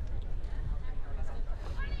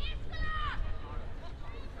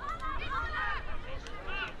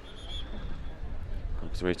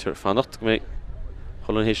agus réitir fannacht go mé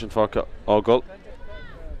cholann hééis an farca ágáil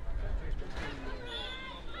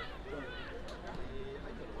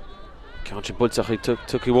Ceann sin bulteach ag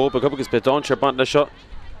tu bhób agus be Don Chair bant le seo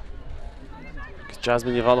agus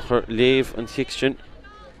Jasmine í ghallachar léamh an chiic sin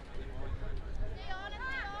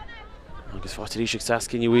agus fáilte ríise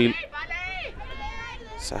sascin í bhíl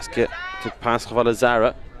Saskia to pass Chavala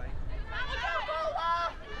Zara.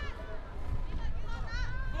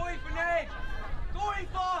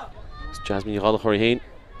 It's Jasmine Yaghalachor Hain.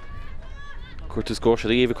 Curtis Gorsh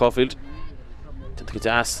at Eva Caulfield. Didn't get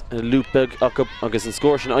ass a loop big up agus an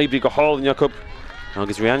score and Ibri go hall in Jakob.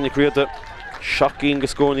 Agus Rihanna created shocking the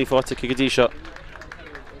score ni fought to kick a shot.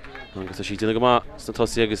 Agus she didn't go ma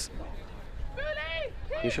Stantosi agus.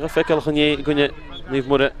 You should have fekel khanye gunye leave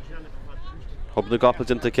mure. Hob the gapel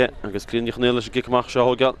didn't take it. Agus clean you kneel should kick mach show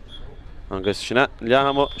hogal. Agus shina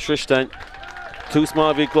Liamo Shrishtain. Two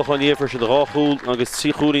small big glochanye for should raw cool agus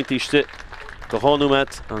si cool in tishte.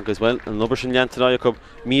 Gohanumet agus well an Obershin Yantra Jakob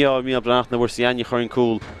Mia Breathnach were Siannais Sóisear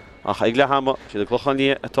cool. Ach Iglahama she the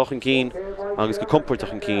glochanye a tochen keen agus go comfort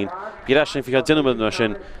tochen keen. Girashin fi dinner na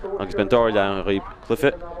shin agus ben dor down rib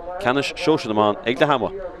Cluiche Ceannais Sóisear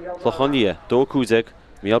Iglahama glochanye do Kuzek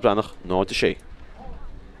Mia Breathnach no de she.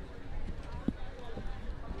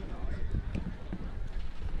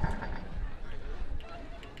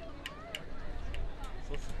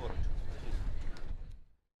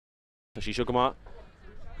 She shook him out.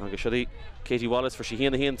 Agus Katie Wallace for she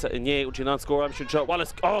heen in ye which not score. I'm sure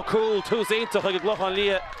Wallace. Oh cool. 2-0 like a gloch on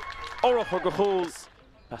Leah. Orach for goals.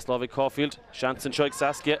 Paslovic Caulfield. Shanson Shoik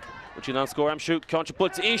Saskia. Which not score. I'm shoot. Contra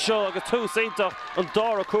puts Isho. Agus 2-0 on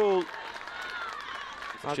Dora cool.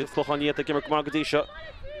 She's gloch on Leah. The gimmer Margadisha.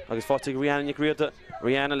 Agus foughting Rihanna Created.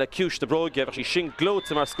 Rihanna le Kush the broad give. She shing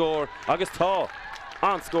gloats in our score. Agus Thaw.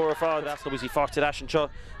 On score for that's what we see fought to Ashen Cho.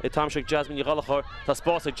 Tamshik Jasmine Yaghalachor. The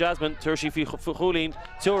Spórt Jasmine. Turshi fi Chulin.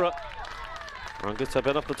 Tura. And good to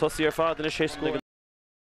Ben up the Tussier for the Nish score.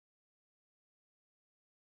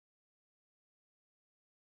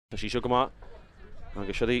 She shook him out.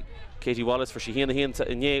 And Katie Wallace for she in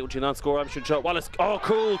ye which not score. I'm sure Wallace. Oh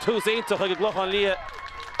cool. 2-0 like a gloch on Leah.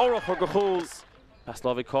 Orach for goals.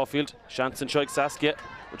 Paslovic Caulfield. Shanson Shoik Saskia.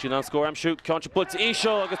 Which not score. I'm shoot. Contra puts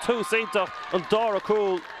Isho. Agus 2-0 on Dora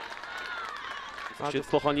cool. She's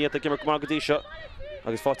gloch on Leah. The gimmer Margadisha.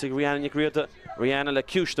 Agus foughting Rihanna Created. Rihanna le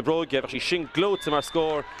Kush the broad give. She shing gloats in our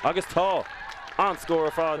score. Agus Thaw. On score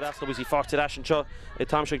for that's what we see fought to Ashen Cho.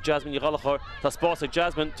 Tamshik Jasmine Yaghalachor. The Spórt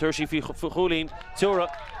Jasmine. Turshi fi Chulin. Tura.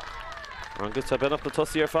 And good to Ben up the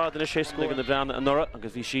Tussier for the Nish score in the Brown and Nora.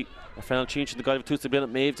 Agus Vichy. A final change in the guy of 2 to Ben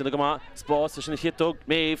Maeve in the Gama. Spórt is in the hit dog.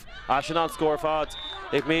 Maeve. Ashen on score for it.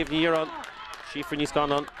 If Maeve near on. She for Nis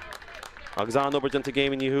gone on. Agus on over into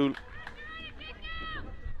game in Yehul.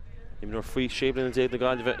 Even our free shape in the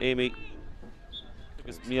guy of Amy.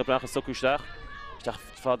 Because Mia Brach is so Íochtar.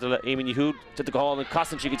 Father Amy Yehul to the goal and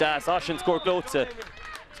Costin she gets ass. Ashen scored gloats in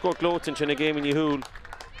the game in Yehul.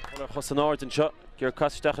 Rosann and shot. Your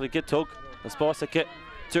Costin to get tug. The Spórt get.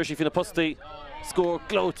 Turshi fin a pusti. Score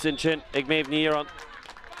gloats in chin. Ig Maeve near on.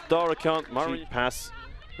 Dora count. Marin pass.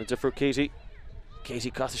 Into for Katie. Katie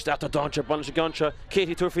Costin to Doncha. Bunch Guncha.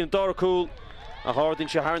 Katie Turfin Dora cool. A hard in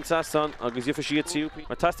Shaharan Sasson. Agus you for she it's you.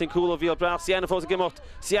 Fantastic cool of Vil Brach. Siannais fos Gimocht.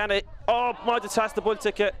 Siannais. Oh, my detest the bull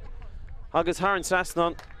ticket. Agus Haran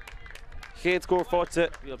Sasson. Head score fought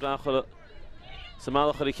it. Vil Brach.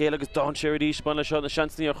 Samalach the Kale agus Don Charity Spanish shot the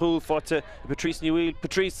chance near Hul fought it. Patrice Newell.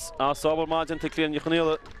 Patrice. Sauber Margin to clear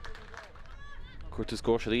Yachanila. Curtis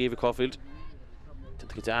Gorsh at Eva Caulfield.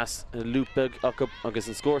 Didn't get ass a loop big up agus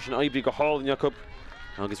an score and Ibri go hall in Jakob.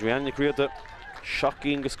 Agus Rihanna Created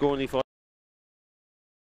shocking the score ni fought.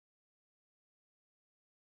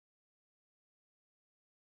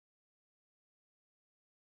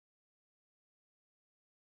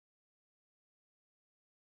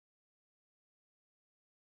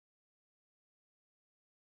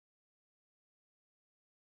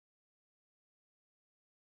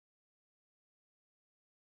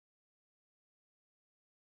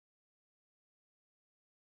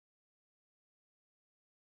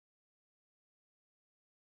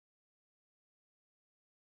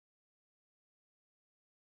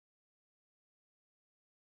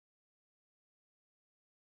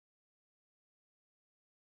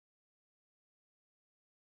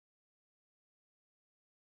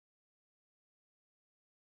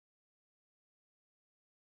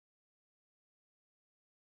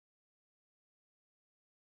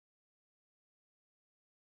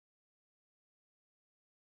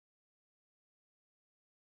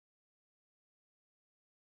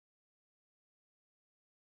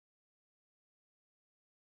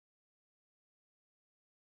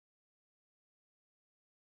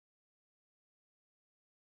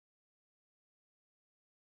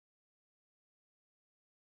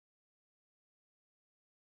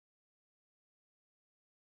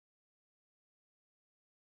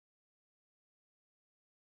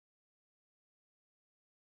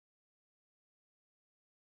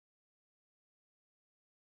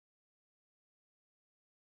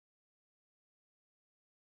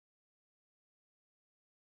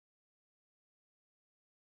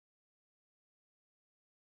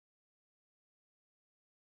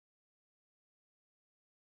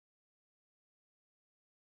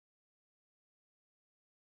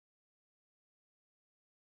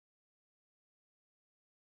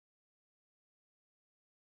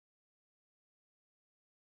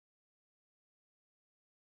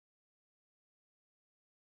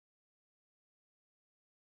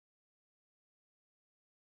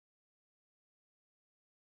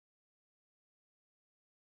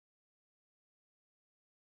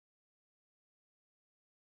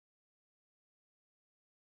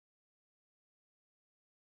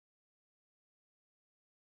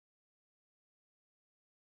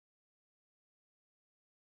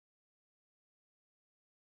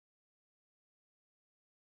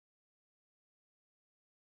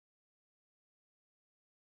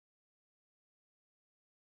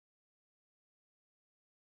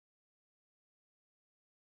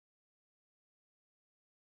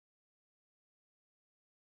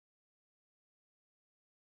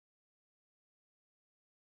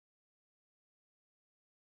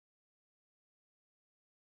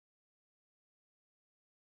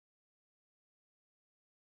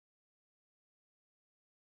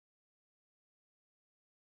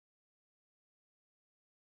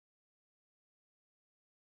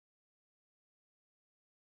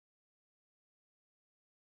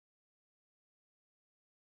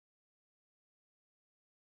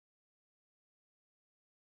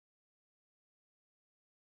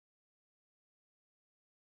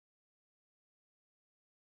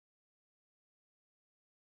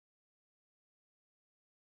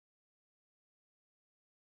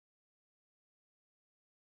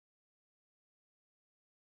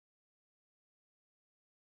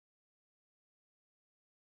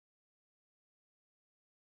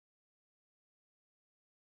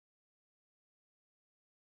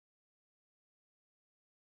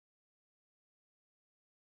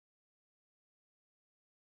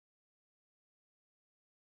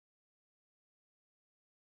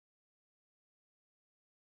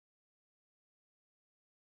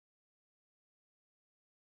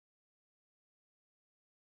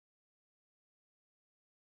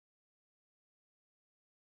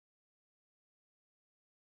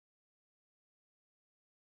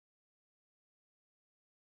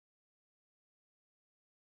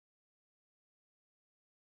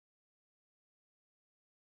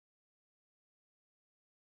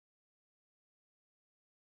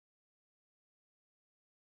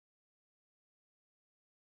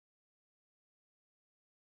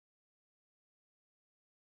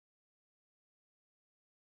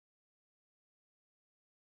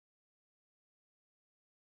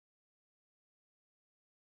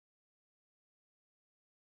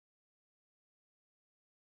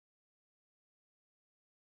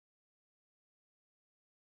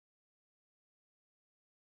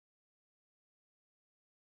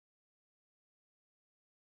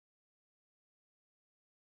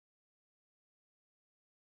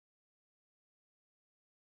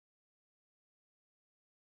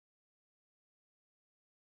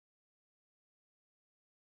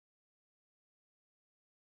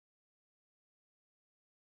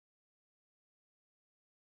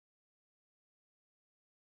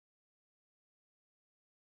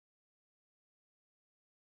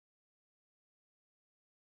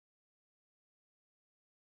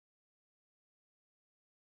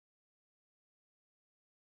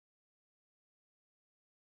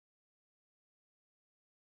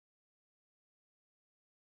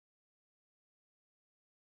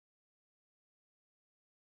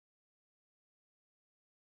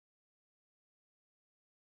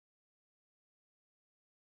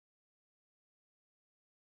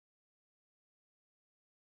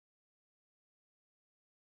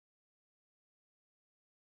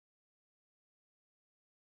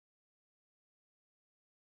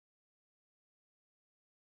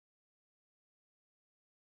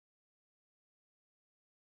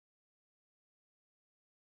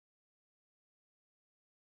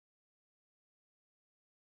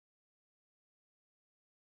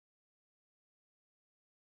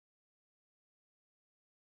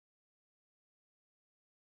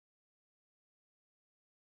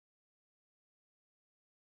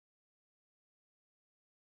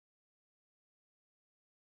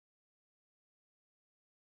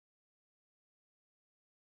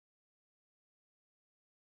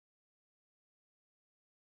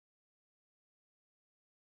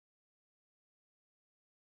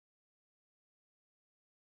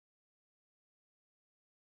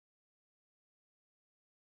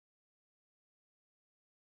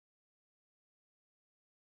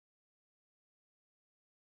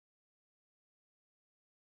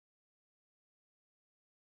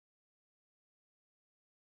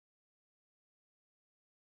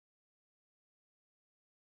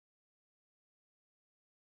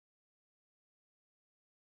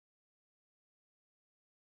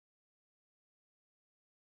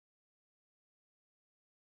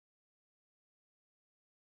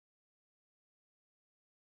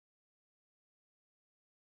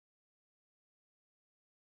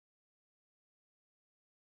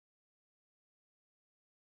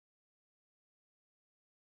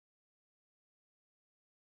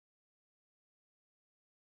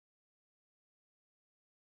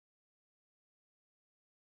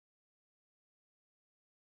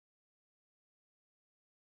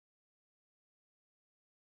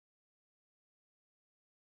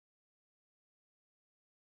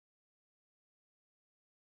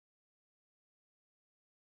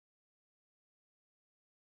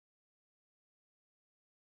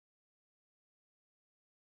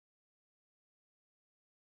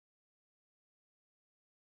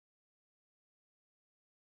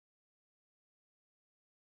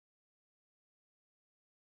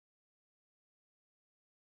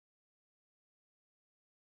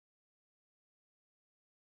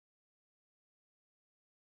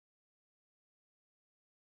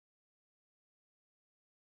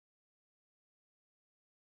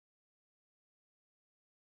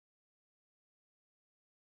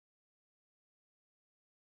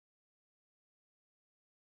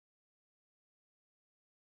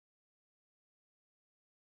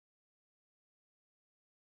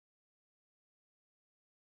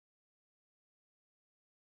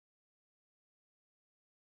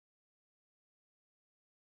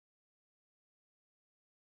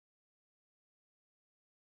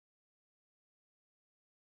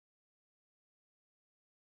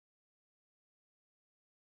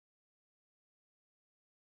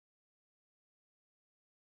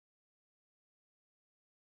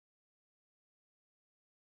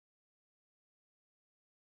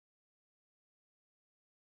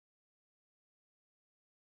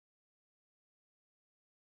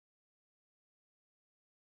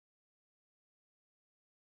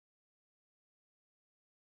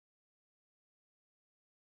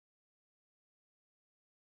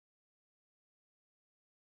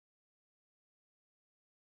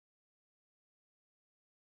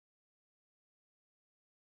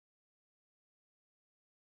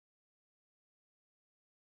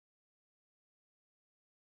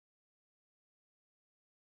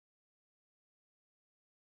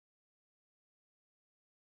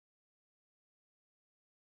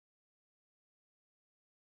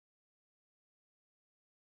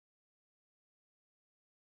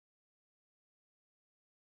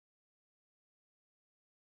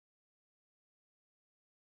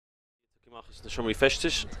 Machas na siomí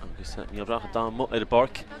festis, agus ní bracha dá mo ar a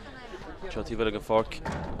barc. Seo tí bhfuil an fork,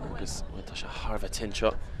 agus tá sé Harbh tin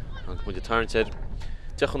seo, agus muid tarnted.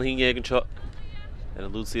 Dechan hí éigen seo, ar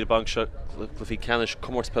an lúd a bank seo, Cluiche Ceannais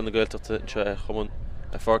Comórtas Peile na Gaeltachta seo chumann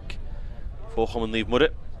a fork. Fó chumann líomh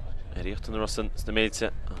muire, ar Íochtar na Rosann na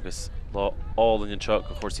Méilte, agus lá álainn seo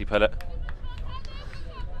go chóirsaí Peile.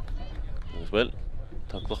 Agus bhfuil,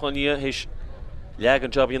 tá Cluiche héis leag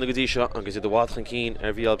an job íonna go dtí seo, agus iad bhádachan cín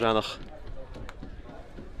ar bhí Breathnach.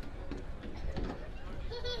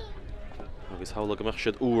 Agus hála go meach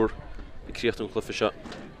siad úr i críochtún Cluiche seo.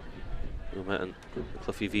 Nú me an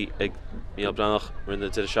Cluiche bhí ag Breathnach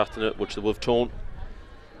rinne de seachtainna bhúirt de bhuamh tón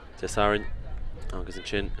de sarin. Agus an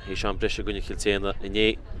sin héis an brise gunne chiltéanna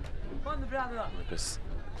inné. Agus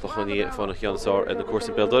Cluiche fána cheannasáir in na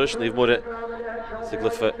cuasa Béildoris níomh muire sa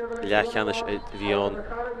Cluiche leag Ceannais bhí an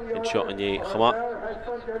in seo inné chama.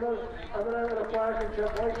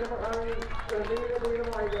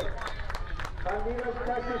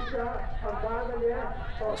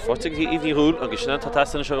 Fortig hí Íomh ní húil agus sinna tá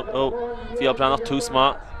tasanna seo ó bhí Breathnach tús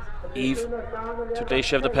má Íomh tú lééis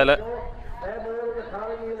séamh na Peile.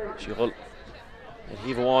 Sí hol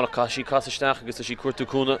hí bháin a sí cáisteach agus sí cuairtú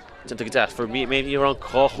cúna tinta go death for mé ní an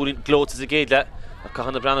cáchúlín glót is a géad le a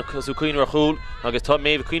caihan na Breathnach cosú cuioinú ar chúl agus tá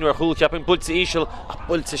méh cuioinú ar chúl ceapan builte íseal a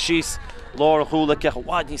builte síos lár an chúla ceach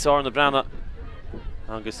bhaid níos áir na Breathnach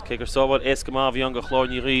agus cé gur sábhail éasca má bhí an go chlár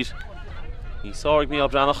ní riad. Ní sáirg mí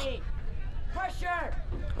Breathnach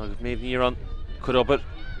agus méid ní an churobar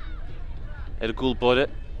ar a gúil bode.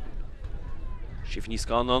 Sif ní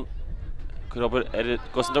scan an churobar ar a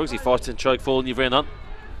gosan dogus í fátain treig fóil ní bhréan an.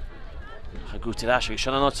 A grúte leis agus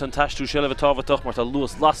seanna náid san taistú seileh tábhaach mar tá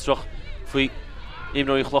luas lastrach faoi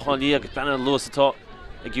imróí chlochán lí agus beanna luas atá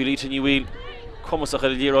ag giúlíte ní bhíl cumasach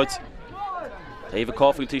ar a líráid. Tá éh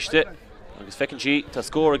cáfiúil tuiste agus fecinn sí tá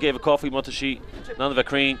scór a géh cáfií mata sí ná bheith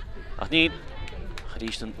crainn ach níl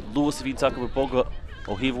Ríist an luas a bhín take boga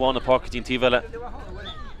ó híomháin na parcatín tíbheile.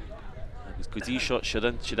 Agus go dtí seo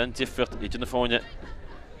siad an difriocht i duna fáine.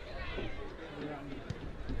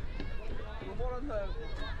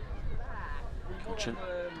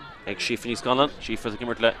 Ag sífa níos ganan, sífa a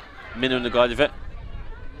gimmart le minú na gáilbheith.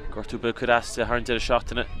 Gortú be churáiste ar an de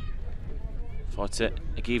seachtainna. Fáte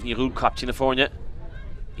ag Íomh ní rúd captí na fáine.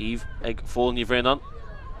 Íomh ag fóil ní bhréan an.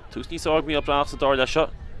 Tús níos ág mí Breathnach sa dáir le seo.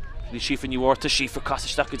 Ní sífa ní bhórta, sífa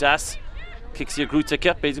cáisteach go deas. Cicsí a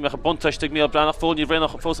grúteige, béidir meach a buntaiste mí Breathnach fóil ní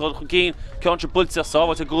bhréanach fósáil chun cín, ceantar builte a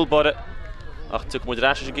sábhailte gúil bode. Ach tu muid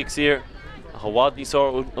ráise a gicsír, a bhád níos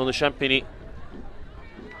áir ó na champainí.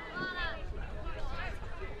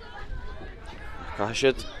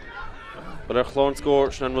 Caiisiid, bud ar chlán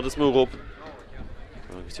scór sin an mud a smúgóp.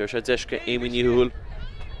 Agus tuair sé deisce éimí ní húil.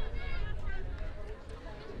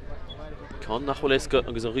 Ceann nach bhfuil éasca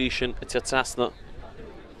agus an rísin a tiad sasna.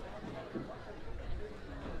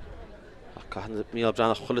 Caihan mí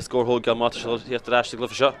Breathnach chuile scórthóil gan máta seil tíocht ráiste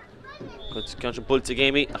Cluiche seo. Ceann sin builte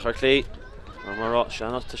géimi a chuir clé. Marrá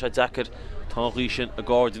seanna tá sé deacair tá rísin a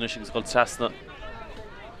gáirdaine sin gáil sasna.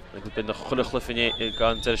 Ag bin na chuile Cluiche i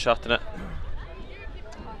gan de seachtainna.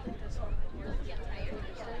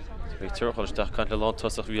 Tuair chuisteach cant le lán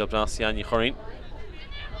tosach bhí Breathnach Ceannais choirín.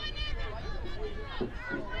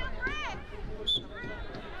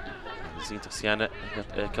 Sínta Ceannais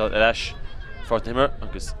ceil leis fortnimmer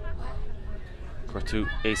agus Cuirtú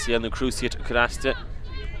ACL na cruúsiad a churáiste.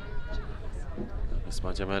 Agus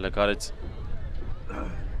má dearmé le garid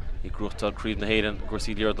i grúchttáil críomh na héireann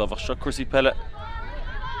cuirsaí líor le bhach seo cuirsaí Peile.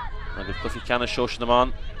 Agus Cluiche Ceannais Sóisear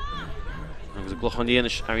amán. Agus a gluchan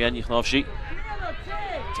líanais ar dhéanaíoch námhsí.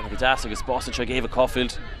 Tána go deas agus Spórt seo géibh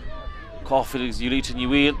cáfiúilt. Cáfiúilt agus giúlíte ní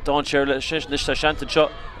bhíl, dáin séir le níos tá seantain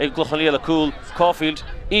seo ag gluchan líal a cúil. Cáfiúilt,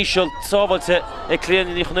 íseal, sábhailte ag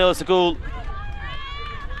cléan ní chunéil sa gúil.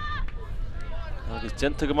 Agus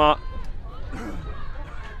dinta go má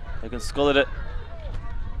ag an scoilide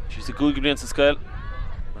sí sa gúil go bliain sa scoil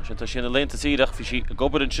mar sin tá sin a lénta síideach fi sí a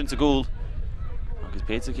gobar an sin sa gúil agus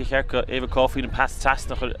béidir go chearcha éh cáfiúil an pas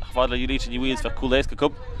tasnach a bhfád le giúlíte ní bhíos bheith cúil éasca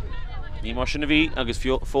cub. Ní mar sin a bhí agus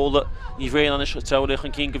fóla ní bhréan an is teolaach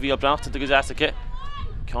an cín go bhí a Breathnach agus easacha.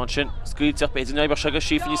 Ceann sin scuilteach béidir neibar se go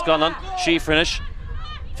sífa níos ganan, sífrinis.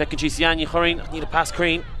 Fecinn sí Ceannais choirín ach ní a pas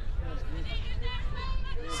crainn.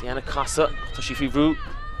 Ceannais casa, tá sí fi bhrú.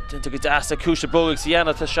 Dinta go deas a cúiste bóg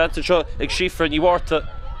Ceannais tá seantain seo ag sífra ní bhórta.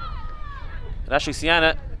 Ráise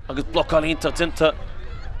Ceannais agus blocáilínta dinta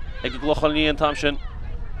ag glucháil líon tam sin.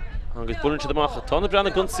 Agus buinte amach tá na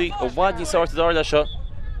Breathnach gunsaí ó bhaid níos áirta dáir le seo.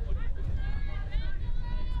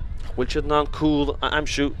 Bhfuil siad ná cúil a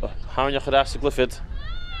aimsú a tháineach a ráiste glufiid.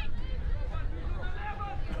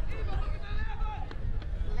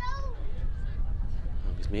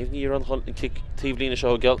 Maybe you're on hunt and kick Tivlina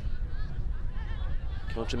show girl.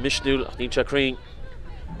 Count Mishnul, I need Chakrin.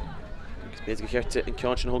 Basically here to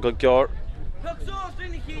encounter Hogel Gar.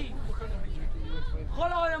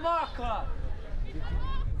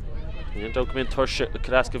 And don't come in Tursha, the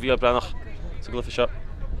Karaska via Breathnach. It's a good shot.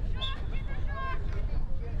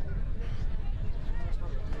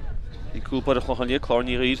 The cool part of Chlochanlia,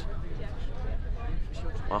 Clarny Reid.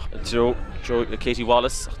 Joe Katie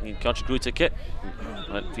Wallace, I need Country Crew ticket.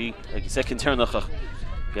 The second turn of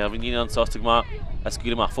Gavin on Sostigma,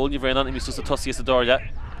 Escudama, folding your Vernon, and Mr. Tossi is the door yet.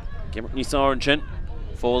 Game up Nice Orange,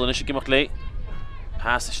 fold and Ishigim Clay.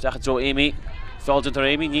 Pass the Stach Joe Amy, Falls into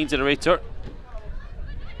Amy, needs a rater.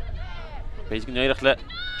 Basically, Nairachle,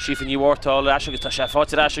 Chief and Íochtar, Ashik, Tasha,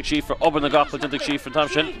 Forty Ashik, Chief for Oben the Gopel, and the Chief from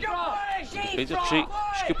Thompson. Basically,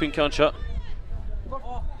 skipping count shot.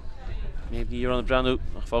 Maybe you're on the brand new,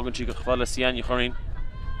 Fogan Chica Fala Sian, Yorin.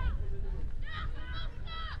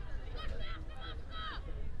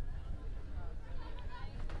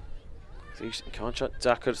 Count shot,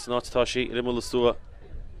 Dakar, Snot Tashi, Rimulustua.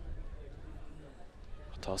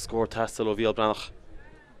 Toss score, Tastel of Breathnach.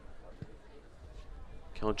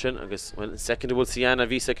 Counchin, I guess, well, second will Sienna,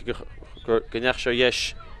 V-Sek Ganachsha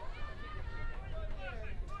Yesh.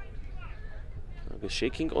 I guess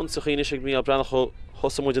shaking Unsachinish, me, Breathnach,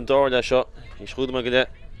 Hossamud and Dor, that shot. He screwed him again.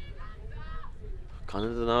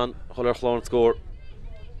 Canada on, Holler Florence score.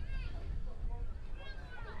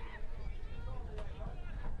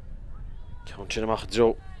 Counchin, Mach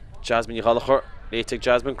Joe, Jasmine Yalacher, Méilte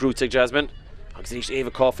Jasmine, Grootig Jasmine. I guess he's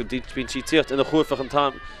Eva Coffee, between Cheat and the Kurfach and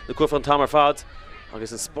Tom, the Kurfach and Tom are fad. I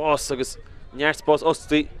guess in Spórt, I guess Nyart Spórt,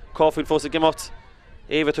 Osti, Coffee, Fosse Gimot.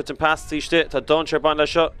 Eva took him past the shit, to Doncher Banda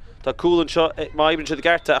shot, to Cool and shot, my even to the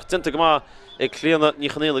Gaeltachta, Tinta Gama, a clear that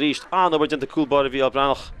Nichanil reached. Ah, no, we're the cool body via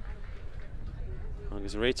Breathnach. I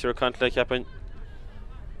guess right here, can't like happen.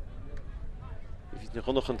 If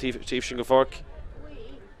you know, Chief Shinga Fork.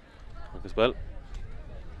 I guess well.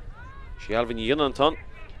 She Alvin Yin on ton.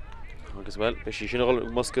 I guess well, but she should all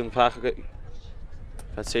Muskin Pack.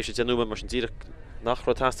 Station to Newman, Martin nach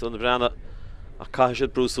Rotastel on the Brana. A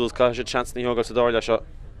Kahashid Brussels, Kahashid chance in the Hogar to Dorla shot.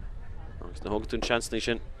 The Hogatun chance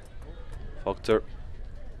nation. Factor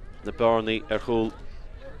the Barney Erhul.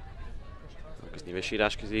 I guess Niveshi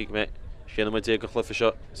Ashkazik, mate. She and my dig a cliff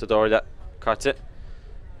shot. So Dorla Cárthach.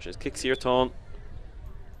 She kicks here, Ton.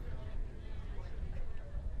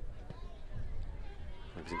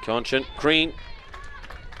 Conscience, Green.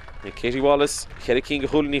 And Katie Wallace, Kerry King,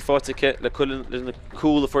 Hulini Fortica, the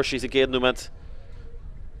cool the first she's again, no man.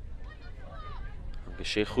 I guess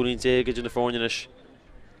she Hulin Zega in the Fornish.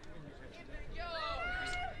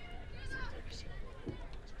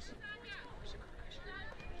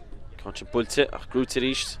 Conscience Bulte, Groote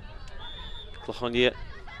East, Clochania.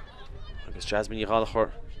 I guess Jasmine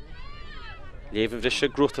Yalacher, Leven Visha,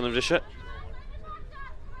 Groote and Visha.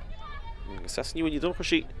 I guess that's new when you don't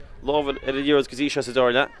push it. Love it at a year as Gazisha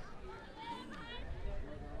Sadorla.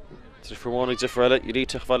 For one, Jeffrella,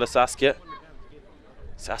 Íochtar Fala Saskia.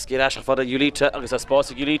 Saskia Ashka Fala Íochtar, I guess I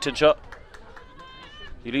suppose Íochtar shot.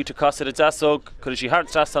 Íochtar cost it a Zasog, could she hard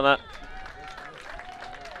stress on that?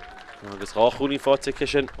 I guess Rachuni fought to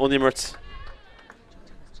Kishin, Unimert.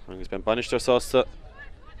 I guess Ben banished her Sosta.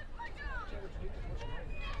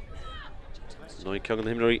 No, you can't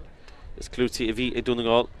him, Nori. It's Cluiche Ceannais doing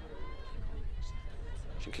all.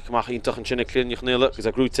 She can come out in Tuchan Chin, clean Yochnail, because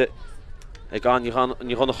I grew it. I got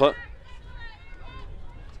Yohannacha.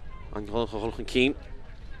 And Yohannacha Keen.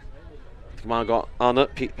 Come on, got Anna,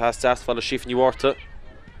 past that, follow Chief and Íochtar.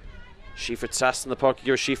 Chief at Sass in the park,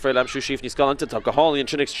 you're Chief, I'm sure Chief in Scotland. To talk a Holly and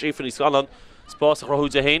Chinnick, Chief in Scotland. Spórt,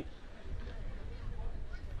 Rahuja Hain.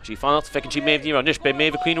 She found out, Feckin' she made near Nish, by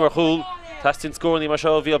Maeve Queen or Hull. Testing score in the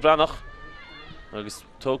Marshall via Breathnach. I guess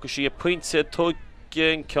Toka she a point said Token,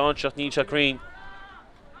 Conchach, Nisha Green.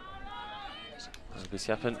 I guess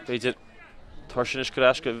happened, Bajit. Torshinish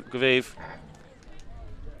Karash Gavave.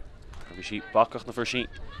 Maybe she Bakach the first sheet.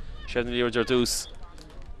 Shevin Leo Jardus.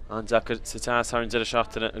 And Dakar Sitas Haran Zeta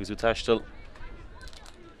Shaftana, and Zutashtel.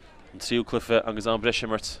 And Trio Cliffe, and Gazan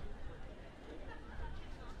Breshimert.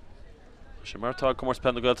 Shimertag, Comórtas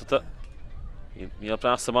Peile the Gaeltachta. Neil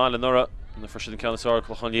Brasamal and Nora, and the first of the Counter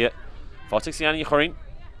Clochhanlia. Fortic Sienna Yorin.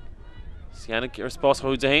 Sienna response for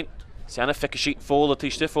Hudain. Sienna Fekashi, fold, a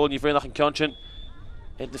Tishte, fold, and Breathnach and Conscience.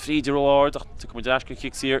 Hit the free to reward, to come dash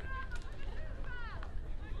kicks here.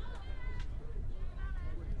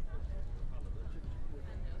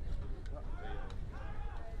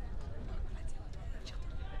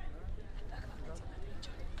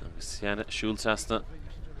 Sienna Schulzasna.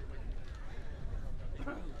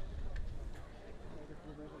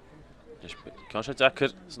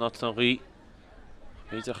 Gaeltachta is not to rí.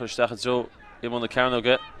 Méilte chuisteach dro im on the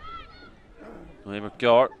carnoge. No immer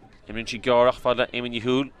gar. Imrin si garach fadla Eamon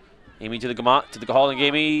Yehul. Éimi to the gama to the Gahalling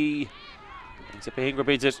Gamey. It's a behavior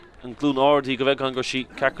baited and glue nord he go back on go she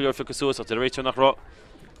calculate for Casus at the Breathnach rock.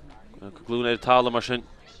 Glue at Tala machine.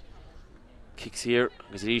 Kicks here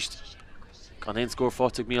is reached. Can in score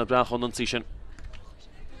 40 meal brach on session.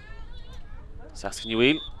 Saskin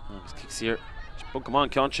wheel. Kicks here. Come on,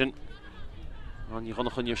 Conscion. On you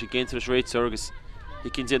on your she gain to the rate Surgus. He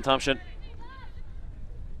can in Thompson.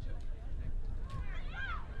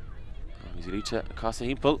 He's reached a Casa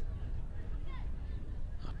Himpel.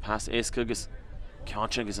 Pass Eskugus.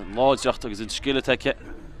 Conscion is in Lodgeachta is in Skilleteke.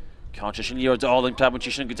 Conscion near Darling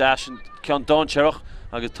Tabachishon Gadash and Con Doncherach.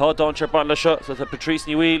 I get Todd Doncher Bartlasha, so the Patrice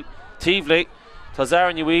Newell, Tivley,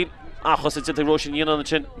 Tazar Newell, Achos it's the Roshan Yin on the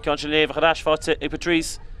chin, Conscion Leva Hadash Fotse, a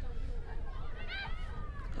Patrice.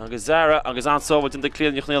 Agazara, Agazanso within the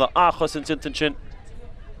clear Yachnela, Achos and Tintin.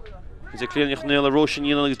 He's a clear Yachnela, Roshan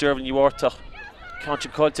Yin on the Dervin Uartach.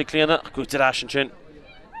 Conscion called to Cleana, good to Dash and Chin.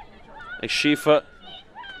 A Shifa.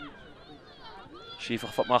 Shifa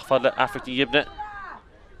Fatmach Fadla, Africa Yibne.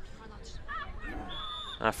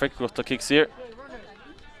 Africa got the kicks here.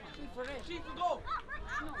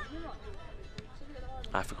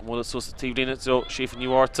 Africa mode so Tivley in it, so Shifa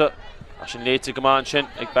Uarta. Ashen Méilte Gaman Chin,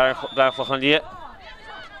 Eg Breathnach on Lia.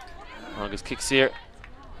 Agus kicks here.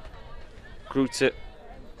 Cluiche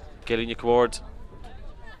Ceannais Sóisear.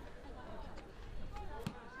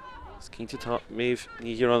 Keen to top Maeve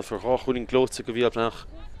ní hier on for Rosann Glóte go Breathnach.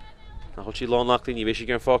 Na hol she Domhnach ní bheith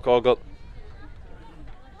gan fág ágal.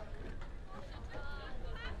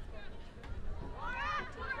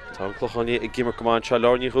 Tá clochanní ag gimar Commán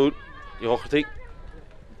Charlarni Húl. Íochtar.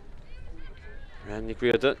 Ran ní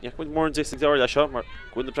gréada. Neach muid mór an 60 dáir seo mar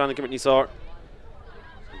gúin na brana gimar níosár.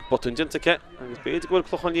 Botún dintake agus beidir gohfuil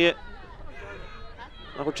clochanní.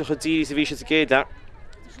 Na hol chadí sa bhí sé géad dar.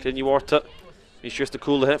 Ceannais Sóisear. He's just a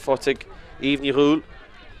cool hit for Tig Evening Rule.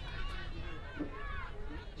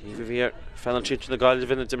 Even here, Fallon Chich in the Gael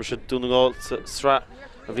Divin and Dimmer should do all Strat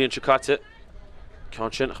of the Inchicate.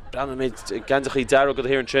 Conscion, Brandon made Gaeltachta Darrow good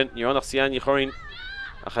here in Chin. You're on a Sian, you're hurrying.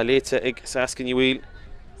 A Gaeltachta, Ig Saskin, you wheel.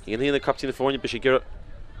 You're in the Captain of California, Bishop Garrett.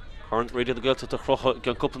 Current radio the girl to the Croch,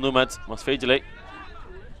 Gan Couple Nomads, must fade delay.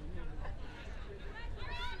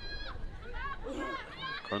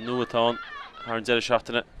 Current Nuaton, Haran Zeta shot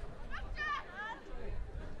in it.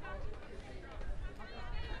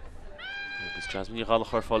 Jasmine you call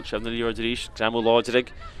her fault 7 euro the reach Gramu Lodrig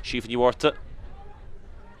Shifa Uarta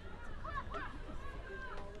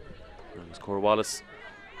Score Wallace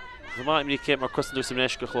the might me keep more custom some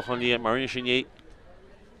nesh Clochanlia Marina Shinye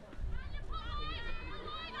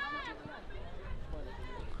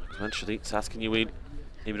eventually Saskin you win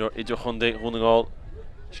Imidor Íochtar running all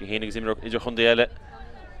she Hennig Imidor Íochtar ele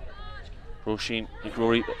Rosann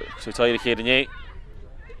Rory so tired of Caden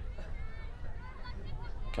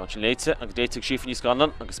Conscion Méilte, agus Déitag Shifa níos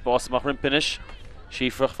ganlan, agus Spórt amach rin finish.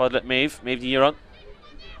 Shifa fadla Maeve ní Iran.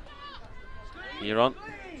 Iran.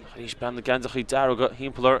 Rís ban na Gaeltachta Darrow go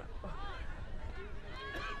Himpler.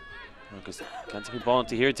 Agus Gaeltachta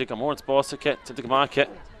Bonti here take a more Spórt to the market.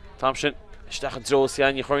 Thompson, Stach dro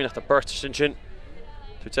Ceannais Sóisear nach the Bertsin chin.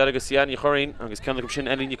 Tutel agus Ceannais Sóisear agus Ceannais Sóisear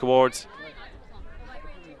Elín Awards.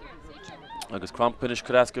 Agus Cramp finish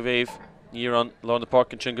Caraska Wave. Iran Lord the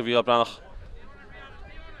Park and Chin go Breathnach.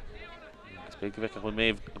 Big Vic will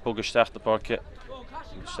Maeve a Bogasteach the park.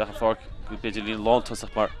 Stach Fork, good bit of long to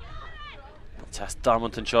support. Test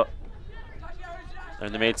dominant and shot.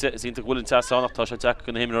 And the Méilte is into Willen Test on Tasha Jack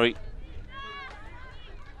on him right.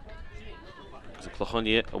 There's a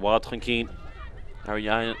Clochanní, a Wad Keen.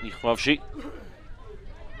 Ariane Nichmovshi.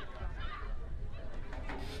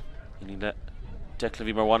 You need that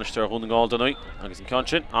Declan Vimer Wanister running all the night. Agus in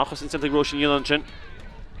Conscion. Achos into the Roshan Yilanchin.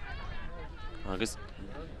 Agus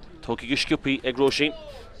Toki Gishkupi, Eg Rosann.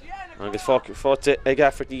 Agus fought Eg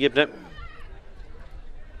Africa Yibne.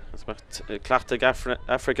 Tráchtaire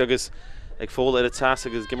Africa agus Eg Fola at a task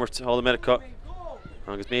agus Gimmert Hall America.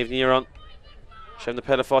 Agus Maeve Níran. Shem the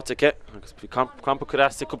Pella fought Eg. Agus Campo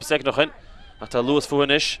Curasti Cup second noch in. At a Lewis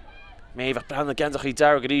Fuanish. Maeve Brandon Gaeltachta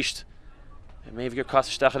Darrow gericht. Maeve your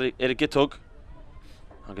cost stachel at a gitug.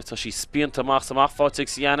 Agus tá sí spianta amach fáilte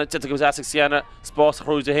Ceannais, Tita goes asig Ceannais, Spórt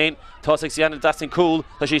chrúid a hain, tá Ceannais that's in cool,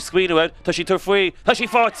 tá sí squean away, tá sí turfuí, tá sí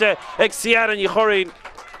fáilte ag Ceannais Sóisear.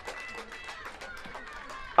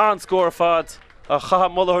 An score fad, a chaha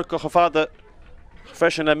mullahur go chafada,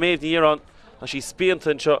 freshen a Maeve Níran, tá sí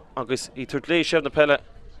spianta anseo, agus I turtlé sef na pelle.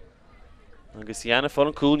 Agus Ceannais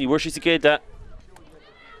fallen cool, ní bhuair sí sa géad da.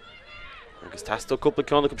 Agus tastó cúpla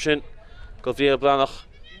ceanna cup sin. go bhí Breathnach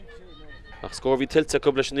ach scór bhí tiltte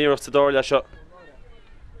cúpla níocht sa dáir leis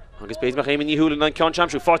agus beidir éimi ní húla an cean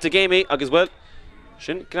chamsú fáte géimi agus bhfuil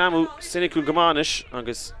sin gramú sinicú gománis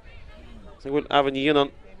agus bhfuil ahan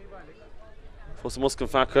íonan fós muscan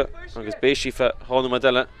facha agus béisi fe hána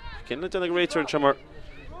modelle cinna denna réitir an chamar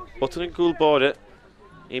botan an gúil báde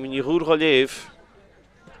éimi ní húrá léh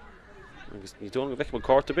agus ní dóna go bheic mar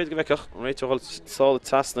cárta beit go bheicach an réitir hall sála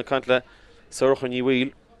tas na cant le sorcha ní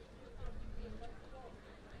bhíl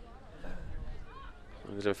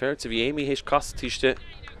agus le féirte bhí éimi hééis cas tíiste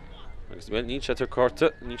agus bhfuil ní sé tar cárta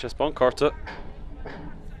ní sé spán cárta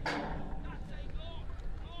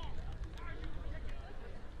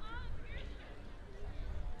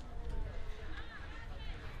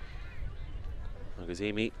agus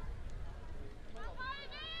éimi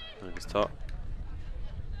agus tá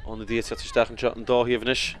an dí stachan se an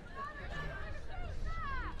dáhíomhanis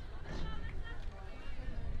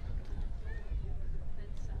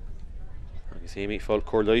agus éimi fáil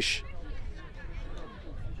Cluiche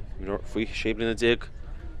faoi séblin a déag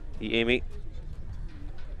í éimi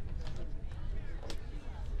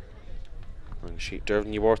agus sí derbh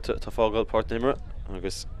ní bhórta tá fágáil páirt nimire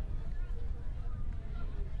agus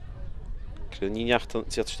ní neachtan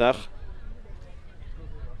Tráchtaire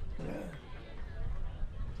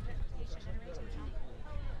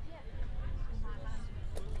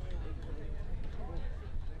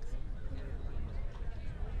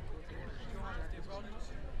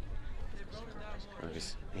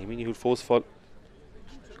agus éimi ní húl fós fáil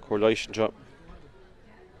Cluiche an seo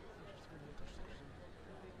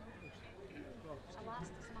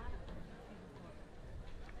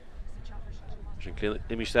sin clín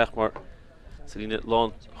imisteach mar sa líne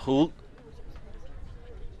lán chúl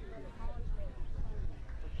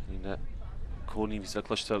líne cóní ví a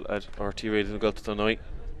clustal ar RT Radio na Gaeltachta an 9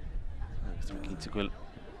 agus tá cinnte gohfuil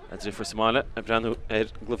a ddrifar Somáile a breanú ar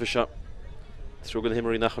glufa seo Trógan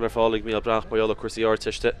himmarí nach ar fálaigh míl brach baála cuasaí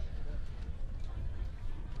áirteiste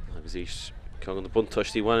agus ís ceann na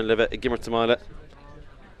buntáistí bhain le bheith i gimmar Somáile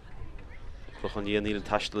chluchan díon níl an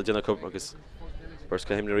taiste le déanana cub agus burs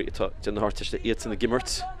go himmarí atá déanana áirteiste iad na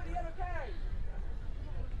gimmart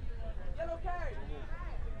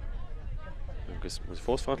agus mu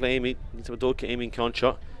fós fáil le éimi ní tá dócha éimi ceann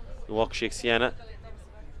seo nó bhac sé Ceannais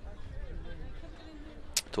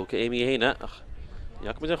tócha éimi héine ach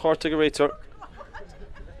neach muid an cháirte go réitir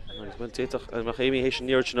agus bfuil déach mar éimi hééis an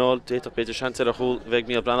níorginál déach beidir seantar a chúil bheith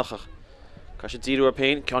míl Breathnach cá sé díú ar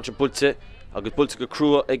péin ceann se bulte agus bulte go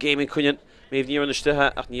crua ag éimi cuinean méh níor an istithe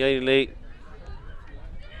ach ní éidir lé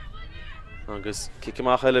agus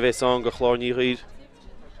cicamach eile bheith an go chlár ní riad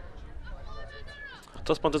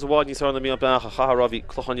Tás pant is bháid níos ar na míl Breathnach a chahar a bhí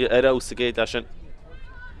clochan ar aus a géad leis sin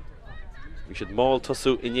bhí siad máil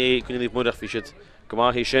tosú iné cuine líh muireach bhí siad go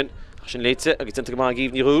maithí sin sin léite agus tenta go maith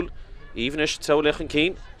gíomh ní rúil íhanis teolach an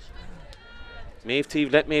cín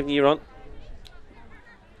méhtíh let méh níran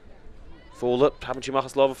fóla habann sí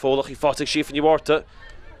machchas lábh fólach í fáteigh sífa ní bhórta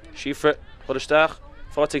sífre chuisteach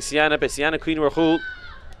fáteigh Ceannais be Ceannais cuiinú ar chúil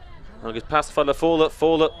agus pas fall le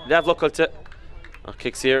fóla leabhlocailte ach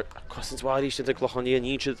kick sér cosint bháid íiste de clochan í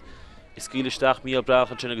níiad is scílisteach míl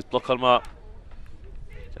Breathnach sin agus blocal má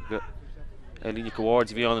líne gohard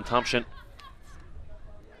bhí an an tamsin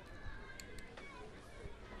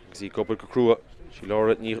agus í gobar go crua sí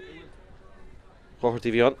lára ní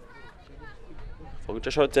chóirtí bhí an fógad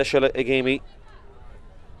de seo deisiile ag éimi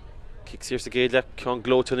kick sér sa géad le ceann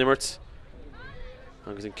glóta nimmert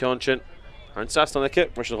agus an ceann sin ar an sastan aice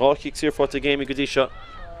mar sin rá kick sér fáte ag éimi go dtí seo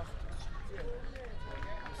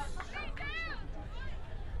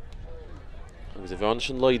agus a bhean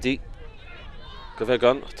sin loidí go bheith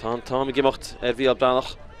gan tá i gimocht ar bhí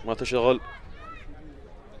Breathnach má tá sé ghil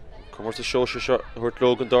Comórtas Sóisear seo thuirt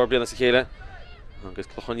lóg an dar bliana sa chéile agus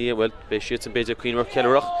clochan ní bhfuil bé siad an beidir cuiinmhar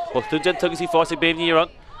ceileach bol tú den tugus í fása béh ní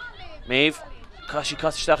an méh caiisi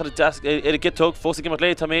caiisteach ar a gitóg fósa gimocht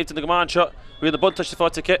le tá méh na gomáin seo riad na buntáiste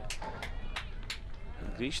fáice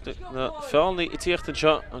grís na fáilnaí i tíocht an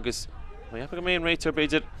seo agus má go mé réitir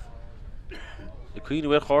beidir i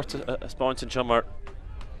cuiinmhar cháirta a spáint an seo mar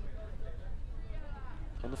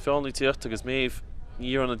an na fáilnaí tíocht agus méh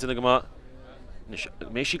ní an duine go má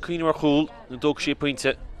mé sí cuiinmhar chúil na dóg sé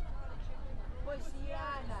pointe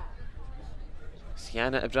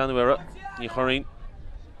Ceannais a breanúire ní choirín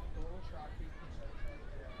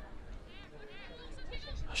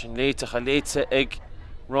sin léiteach a léite ag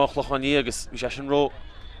ráchlachan í agus bhí sé sin ró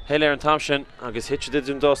heile ar an tamsin agus hitse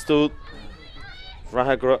dún dá stúd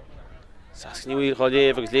bhreathe gra sascníí chá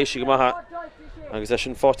léomh agus léisi go maithe agus é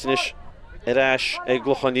sin fátinis ar ais ag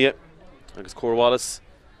glochan í agus cóirhálas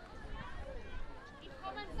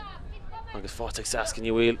agus fáteach sascin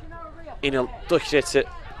ní bhfuil inal duchréite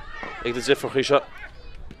ag de differch seo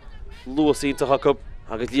luas ínta hacab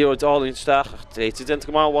agus líor dálín staach éit dent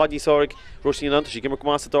go má bhád níos áig Rosann an sí gimar go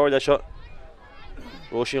más a dáir lei seo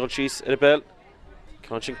Rosann síos ar a Peil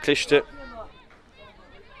can sin cliste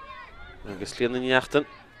agus líon na neachtain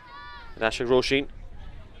leis ag Rosann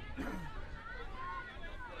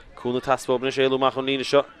cúna taspób na séú mach an lína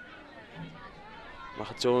seo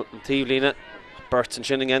mach an tíomh lína Burton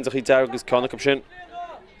sin an gendach í deir agus connach sin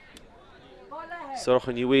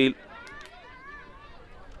Sorchan ní bhfuil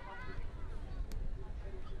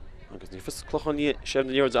agus ní fis clochan ní sef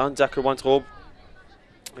na níor an dechar bhaint rob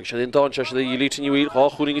agus sé on dáin se í líte ní bhfuil há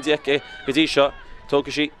chúling go dtí go dtí seo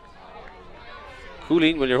tóca sí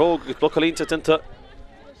cúlín bhfuil ar thóg gus blochalínta tinta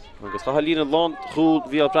agus chaá lína lán chúl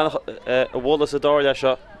bhí Breathnach a bhlas a dáir lei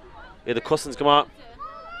seo iad a cosans go má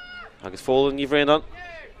agus fóla ní bhréan an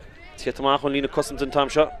Tiet amach an lína cosint an tam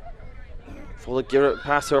seo fóla gur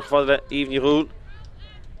pasar chfadre Íomh ní rúil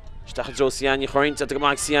Stachel Joe Ceannais choint at go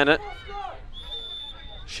mag Ceannais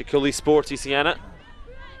Cluiche Spórt í Ceannais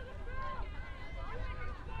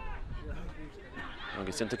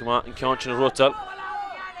agus inta go má an ceantin a rotal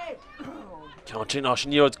ceantin á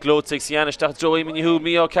sin níor glót ag Ceannais Stachel Joe Éimi ní hú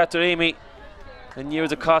mí ó Catar Éimi an níor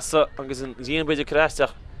de casa agus an dhéan beidir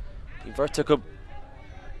cráisteach í bhirrta go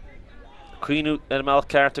Cuoinú ar meall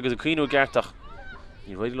Cárthach agus a cuoinú Gaeltachta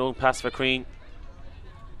ní roiid long pass for Crean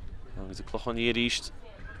agus a clochan ní a ríist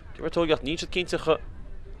Gibir tógach ní siad cinnte chu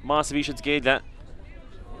más a bhí siad géad le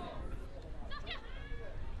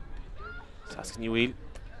Sasca ní bhfuil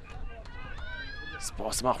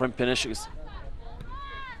Spás amach rin pinis agus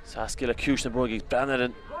Sasca le cúis na bróg ag benar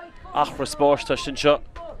an achra Spórt tá sin seo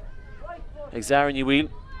ag Zara ní bhfuil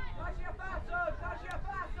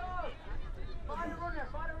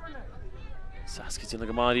Sasca tína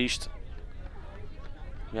go má ríist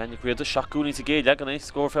Meanna cuiad a seaacúnaí a géad le an é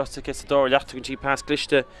scóirfeasta ce sa dáir leachtagann tí pás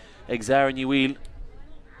cliste ag Zara ní bhfuil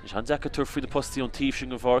is an decha túr faoi de postí ón tíobh sin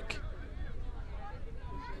go bhharc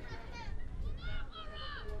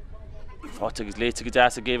fáte agus léite go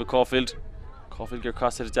deas a géibh Caulfield gur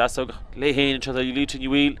cos ar a deasach le héanaan se i líte ní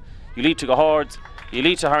bhfuil i líte go háard i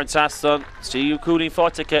líte th an trastan stíú cúnaí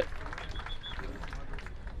fátecha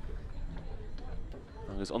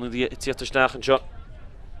agus an dí tíochtar sneachan seo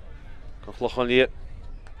go chlochan lí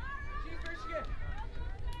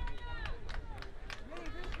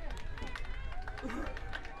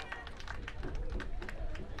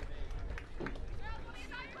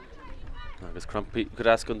agus crumpy go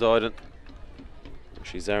as go dáiran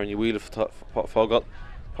sí Zara ní bhfuil fágáil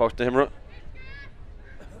páirt na himra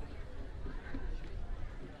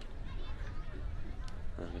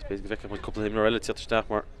agus béidir go bheice mu coppla himra eile tíochtar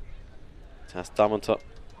sneach mar tas damanta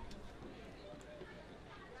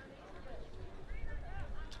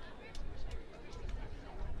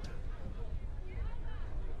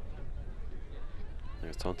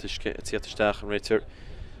agus tá tuisce a tíochtar sneach an réitir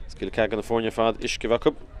sciile ceag an na fórne fad isce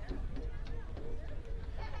bhacab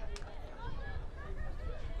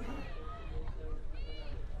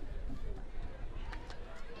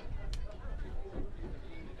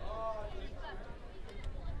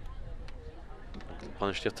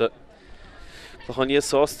Panistíochta clochan níos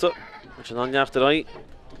sásta an anneacht ar aghaidh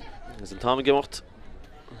agus an táime gemacht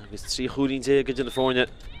agus trí chúlín dé go dtí na fórne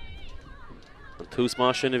an tús má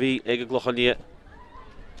sin a bhí ag go clochan ní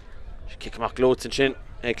cic amach glót an sin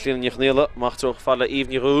ag clíneach néile machtroch falla Íomh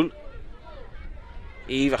ní rúil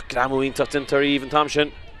Íomh ach gramúíntaach dinta ar Íomh an tam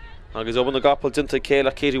sin agus oban na gapal dinta céile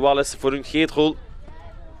Katie Wallace fuair chéad chúl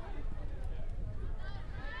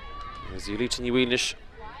agus í líte ní bhílis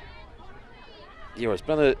Díos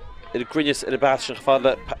brenne ar a grinnes ar a bás sin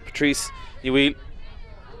chfadla Patrice ní bhfuil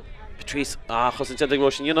Patrice chus an teanta go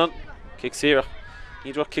sin dionan kick síireach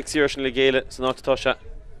ní droch kick síir sin le géile san átatá se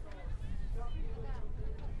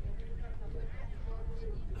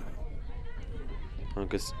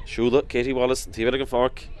agus siúla Katie Wallace an tíbhile an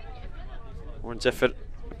fárc mór an defer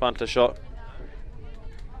bant le seo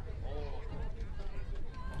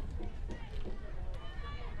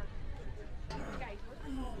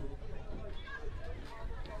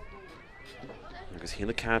agus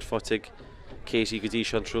hína cad fátig Katie go dtí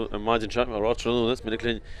an trú an maidin se rá trúnas minic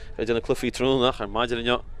linn denna clufií trúnach ar maidin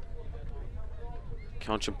inneo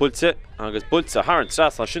ceann sin builte agus builte th an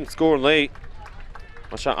tras a sin scór an lei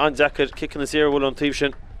má se an dechar kickan na séir bhfuil an tíobh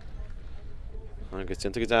sin agus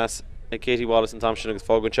tianta go deas ag Katie Wallace an tam sin agus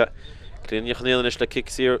fáganse clíonneach nélan is le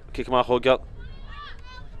kick amach ógeal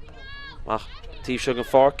ach tíobh se an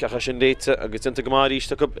fárc a sin léite agus tianta go má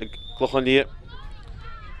ríiste ag clochan lí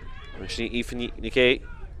sin ífaní ní cé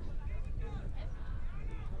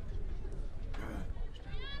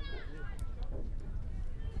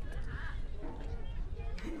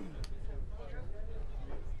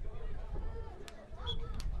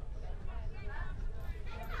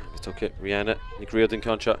okay, Rihanna, Nick Riordan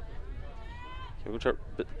Concha. Íochtar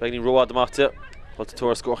beagní roiá amachta, bhil tá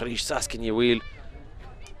túir scócha ríos sascin í bhfuil.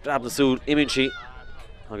 Brab na súl, iminsi,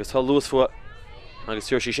 agus tá luas fua. Agus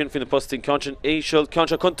tíir sí sin fin na posting Concha éisiil,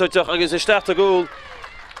 Concha contateach agus isteach a gúil.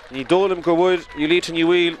 Ní dólam go bhfuil, í lítan í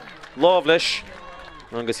bhfuil, lábh leis.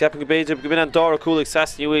 Agus ceapan go beidir go bin an dár cúlaigh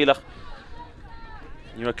sascin í bhfuilach.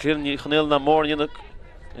 Ní ra clín ní chanéil na mór inach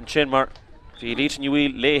an sin mar bhí lítan í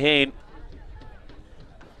bhfuil le héin.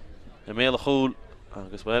 Na méle chúl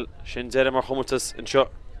agus well sin deire mar Comórtas in seo.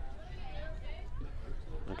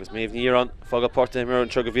 Agus méh níor an fágad páirte mar an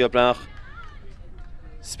seo go bhí Breathnach.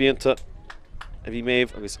 Spianta a bhí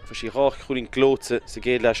méh agus fa sí rách chuúlín glóte sa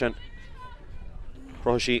géad leis an.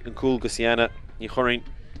 Rotha sí an cúl go Ceannais ní chorainn.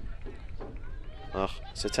 Ach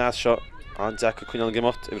sa tas seo an deacha cuine an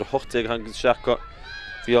gimocht i bhar 8 an seach go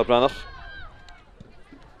bhí Breathnach.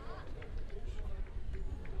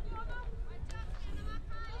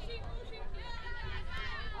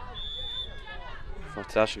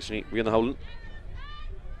 Fantastic sní bhí na howlan.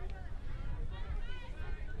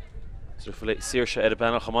 So for late Saoirse ar a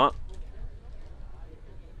Breathnach amá.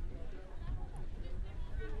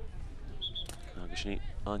 Agus sní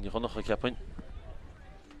an Ronach a ceapain.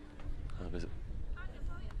 Agus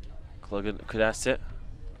clogan Cúiche.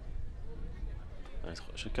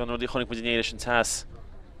 Se gan ruí chonig mu dinéire sin tas.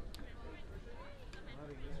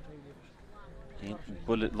 Ein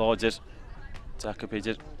bullet láidir. Deacha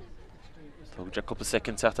peidir. Tá go couple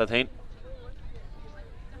seconds teacht hain.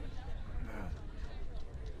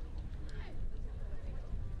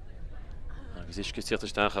 Agus isce tíocht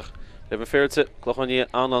isteachach. Le bh féilte clochaní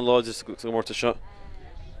an láidir sa Comórtas seo.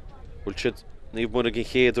 Bhfuil siad níomh buna gin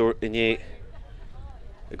chéadú iné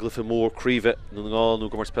a glufa mór críomh nó ngáil nó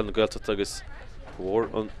go mar Peil na Gaeltachta agus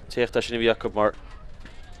mhór an teachta sin bhí acu mar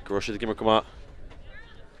go raibh siad gimar comá.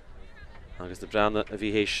 Agus na breanna a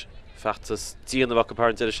bhí héis feachtas díana bhacha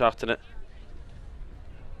páirn deidir seachtaine.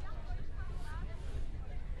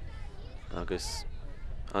 Agus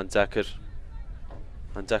an deacair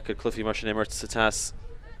clufií mar sin émart sa tas.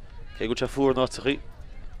 Cé go te fuair nátachaí.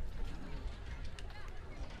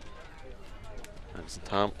 Agus an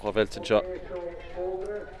tam chomhbhailte seo.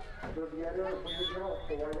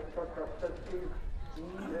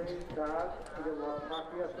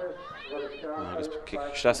 Agus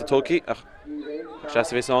streas a tócaí ach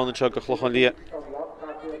streas a bhés an seo go chlochan lia.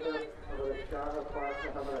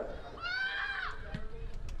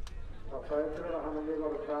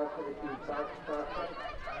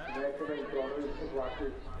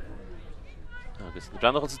 Agus na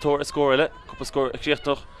Breathnach an sa tóir a scóir eile, cúpla scóir a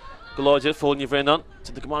críochtach go láidir fóilní bhréan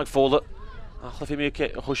tin go mág fóla. A chlufií mé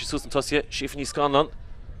a chuisí sús an tosaí, sífa ní scanlan.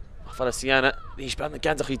 A fáil Ceannais, níos brean na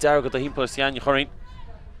Gaeltachtaí dearg go a hímpla Ceannais chorainn.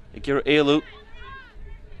 I gcéir éalú.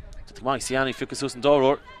 Tin go mág Ceannais fiúcha sús an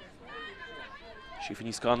dáróir. Sífa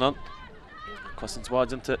ní scanlan. Cosint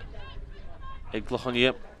bháidanta ag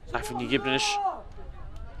glochan afin ní gibris.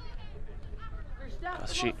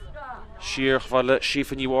 As sí sír chhaile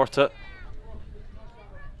sífa ní bhórta.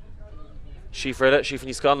 Sífreile, sífa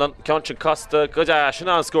ní scanlan. Concha Costa, go sin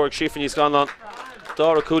an scóir sífa ní scanlan.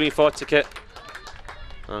 Dár a cúlín fáitice.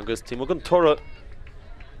 Agus tí mugan tora.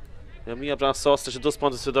 Mí a bran sásta sé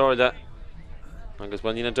duspáanta sa dáir le. Agus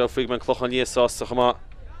ban ína dofriig man clochan níos sásta chamá.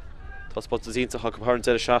 Tá spot a zínta ha go páirn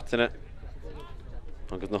deidir seachtaine.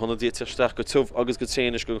 Agus na honna díteach go túmh agus go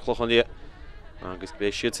téanais go clochan lia. Agus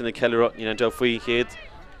bé siad sin na ceile ína dofrií chéad.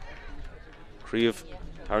 Críomh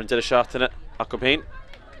páirn deidir seachtaine a go péin.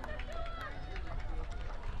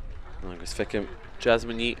 Agus feiceim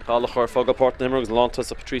Jasmine ní hálachar fágad páirt nimmer agus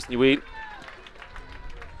lántas a Patrice ní bhfuil.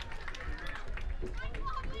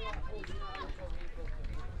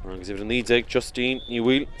 Agus ibh an nídeag Justine ní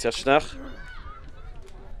bhfuil teisnach.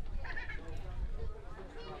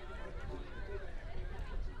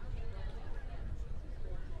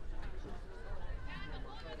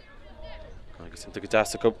 Agus inta go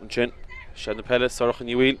deasta cup an sin. Siad na Peile sorach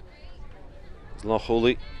ní bhfuil. Agus lá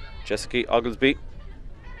cholaí Jessica Oglesby.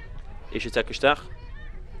 Is het tekisteach.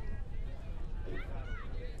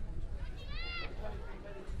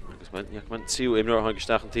 Agus man tíú imreoir an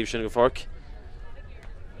geisteach an tíomh sin go forc.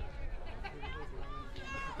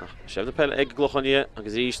 Sef na Peile ag glochan lia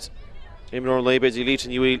agus íst imreoir an leibeid í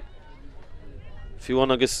lítan í bhfuil.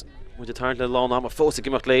 Fiúan agus mu a tarint le lán am a fósa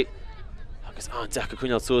gimeach lei. Agus an deach a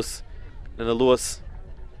cuineál suas lena luas.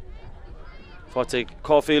 Fáte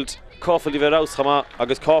Caulfield í bheith rás chama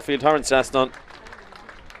agus Caulfield tarint sasnan.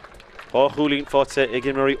 Á chúlín fáte ag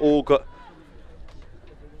imreoirí óga.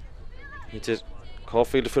 Nítir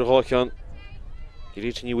Caulfield fyrir háceán. I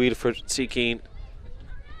lítan í bhfuil fyrir 3 cín.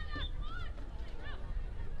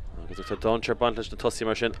 Agus Tá Domhnach bant leis na tosaí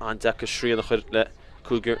mar sin an decha srí nach chuir le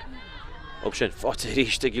cúgur op sin fáte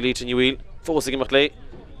ríiste go líte ní bhíl fósa imach lé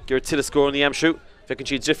gur tiile scór ní amsú fecinn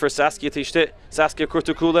si differ Saskia tíiste Saskia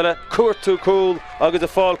cuairtú cúil eile cuairtú cúil agus a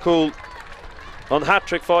fáil cúil an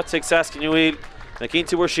hat-trick fáte Saskia ní bhíl na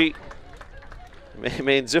cinnte bhuair si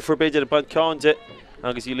mé differ beidir a bant cáinte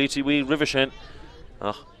agus í líte bhíl rih sin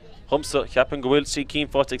ach thomsa cheapan go bhfuil si cín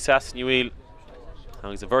fáte Saskia ní bhíl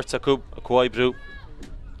agus a bhirt acu a cuaibrú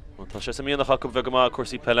tá sé sa míonna acu bheith go má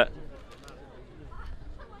cuasaí Peile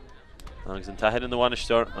agus an taithid in na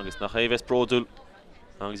bhainisteoir agus nach éhheits bródúil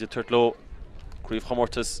agus i tuirtló críomh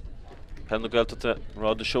Comórtas Peile na Gaeltachta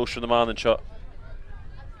rád na seoisiú na mán anseo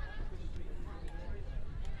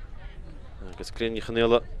agus clíonn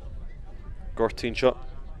chanéala gortaín seo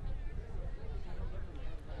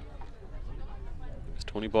agus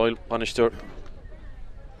Tony Boyle bhainisteoir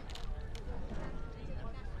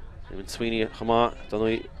Even Sweeney chamá don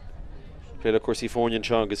í Peile cuasaí fórnin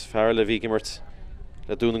seo agus fearr le bhí gimmart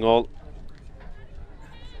le dúna ngáil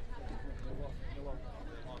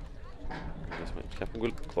Ceapan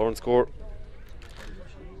gúil chlár an scór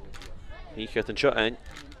ní cheart an seo ain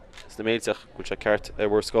is na Méilteach gúil se ceart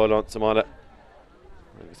bhfuair scáileán Somála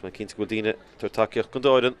agus mai cinnte gúil daoine tar takeíocht chun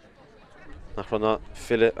dáireann nach raná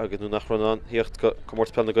fille agus nó nach raná híocht go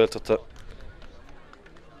Comórtas Peile na Gaeltachta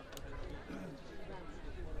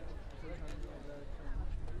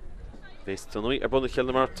Bés tanúi buna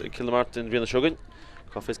Kilmart in bhíonna seogain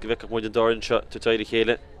Caithfis go bheiceach muid an dáireann seo tar taide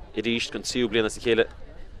chéile i ríist chun siú bliana sa chéile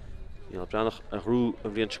Íochtar Breathnach a hrú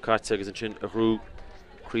an bhíonn Cárthach agus an sin a hrú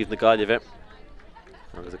críomh na Gaile bheith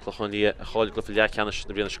agus a clochan lí a cháil glufa leachcheannis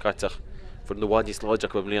na bhíonna Cárthach fu na bhaidí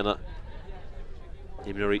sláideach go bliana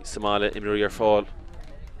imniúí Somála imniúí ar fáil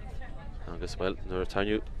agus bhfuil nuair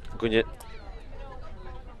tainiú gunne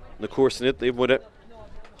na cuasanid na bhmuide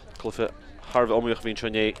clufa Harbh omíoch bhíonn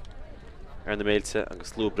seoné ar na Méilte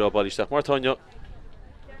agus slú breabáilisteach mar tainne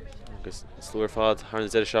agus slúar fad thar na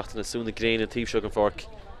 0 na súna gréin an tíobh seo an forc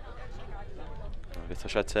agus tá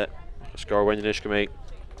sé te scarhain is go mé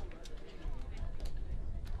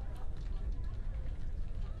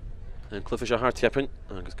an clufa sé thar teapin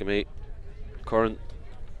agus go mé choran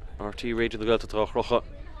RT Radio na Gaeltachta Tráchtaire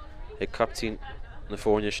ag captín na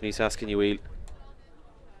fórne níos Saskia ní bhíl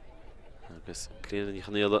agus clíann í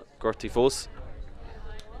chanéala gortaí fós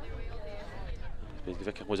Bhí go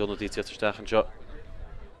bheiceach muid anna dtí teachtarsteach an seo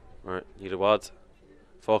mar ní le bhád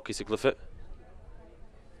fácaí sa glufa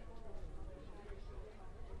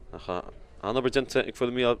Anna berdinte ag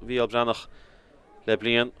fuil Míl Breathnach le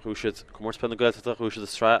blian chúisiid Comórtas Peile na Gaeltachta chúisiid a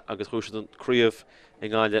srá agus chúisiid an críomh i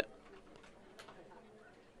ngáile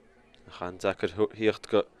an dechar híocht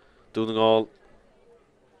go dúna ngáil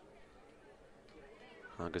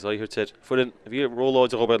agus áithirteir fuilin a bhí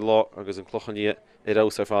róláide robeid lá agus an clochan ní i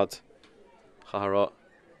rás ar fad Chahará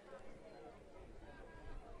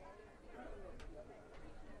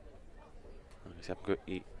agus heap go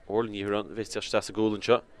í orlainn í an bhís teach a gúlann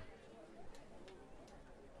seo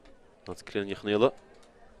ná clíonn chanéala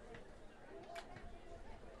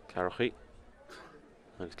Cárthaí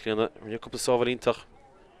agus clíanna rinne cúpla sábhailíntaach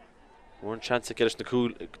mór an chance ceis na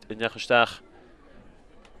cúil i neachaisteach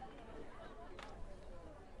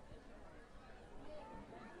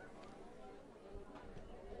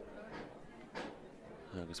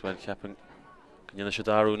agus bhain ceapan gannne sé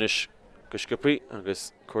darúnis go scipaí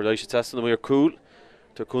agus chuirléis sé testan na mhuiar cúil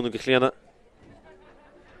tar cúna go chléana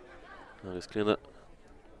agus cléana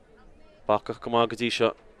bacach go má go dtí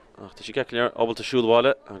seo ach tá sé ceiclear ábalta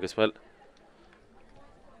siúlháile agus bhfuil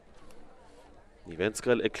ní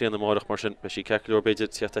bhenscail ag cléana máireach mar sin be sí ceicleor beidir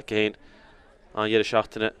tíochta céin an dhéidir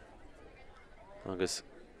seachtaine agus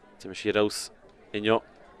tí sí rás inneo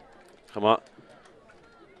chamá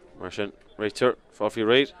mar sin réitear fáfií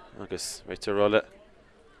réid agus réitear ráile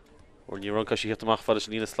or ní ranca sí heach fad is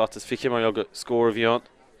lína slát is fiche mar aga scór bhí an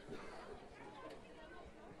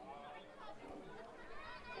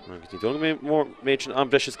agus ní dul mé mór méid an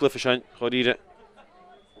ambleis glufa sein chodíide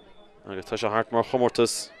agus tá sé hart mar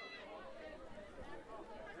Comórtas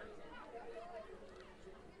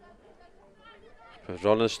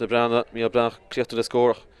Rosann na Breathnach Míl Breathnach críochtú le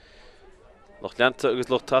scórach Loch leanta agus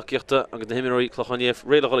loch takeíochta agus na himirí clochanníomh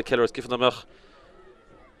réileáil ceir gifan amach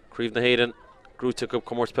críomh na héireann grúte go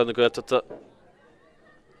Comórtas Peile na Gaeltachta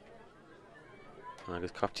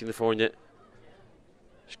agus captín na fórne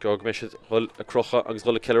sceag mé hol a crocha agus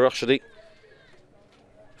rolla ceirach sií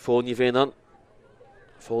fól ní bhéin an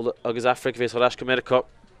fól agus Afric bhés leis go America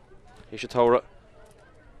é sé tára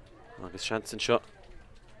agus seansan seo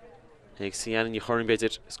ag Ceannais ní choirn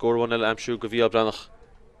beidir scór 1 amsú go Míl Breathnach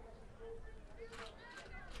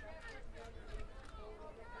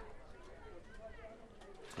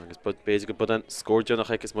agus bud béidir go budan scór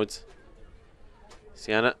Domhnach agus muid.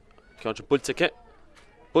 Ceannais ceantar bultacha.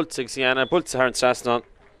 Bultag Ceannais, bulta ar an Trasnán.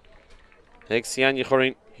 Ag Ceannais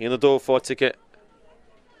choirín, híana dó fátacha.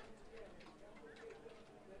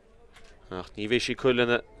 Ach, ní bhéh sí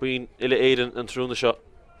chuilena buin ile éireann an trúna seo.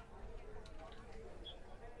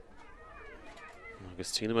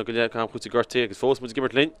 Agus tína me go leag am chuta gortaí agus fós muid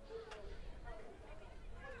gimmert linn.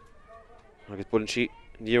 Agus bulan sí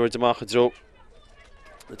níor Domhnach a dro.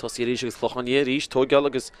 Na tosí ríis agus chlochan é ríis, tógáil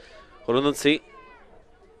agus chorún an sí.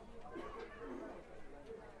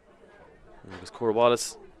 Agus Córa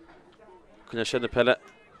Wallace chunne sin na Peile.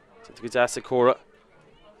 Go deasa Córa.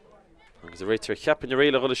 Agus a réitir cheap in na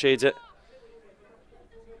réile gola séide.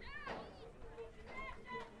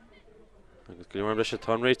 Agus go mar leis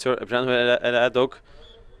tá réitir a brenn eile adog.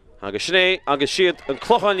 Agus sinné agus siad an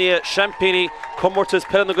chlochan é Champagny Comórtas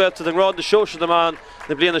Peile na Gaeltachta den rád na seoise na man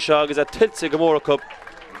na bliana seo agus a tiltte go móra cup.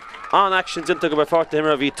 An action dinta go bar farta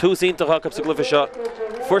himra bhí túsínta hacap sa glufa seo.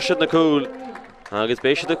 Fuirsead na cúl. Agus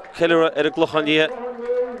béisi do ceilire ar a gluchan é.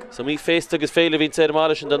 So mí féist agus féile bhín sé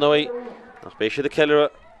mála sin den nói. Ach béisi do ceilire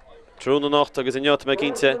trúna nacht agus in neota me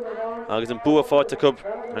gínte. Agus an bua fáte cub.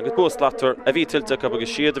 Agus bua slatar a bhí tiltte cub agus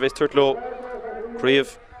siad a bheits turtló.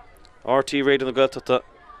 Príomh RT réidir na Gaeltachta.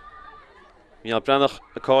 Míal Breathnach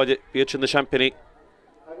a cáide bíad sin na Champagny.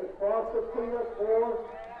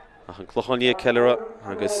 Ach an clochan é ceilire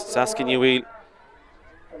agus sascin í bhíl.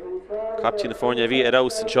 Captí na fórne a bhí ar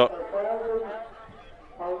aus an seo.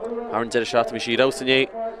 Ar an deire seachta bhí si ar aus an é.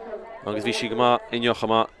 Agus bhí si go má inneocha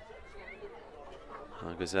má.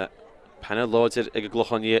 Agus panna láidir ag a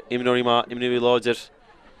gluchan é. Imnóí má, imnóí láidir.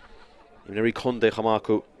 Imnóí chundé chamá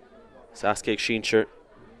acu. Sasca ag síintir.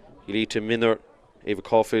 I líte minor Eva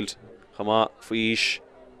Caulfield. Chamá faois.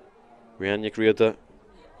 Riannic riada.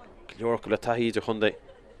 Cleor go le taithí de chundé.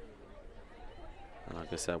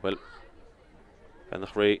 Agus well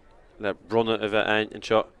Breathnach ré le brunna a bheith ain an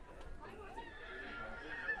seo.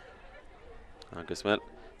 Agus well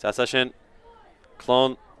tá sin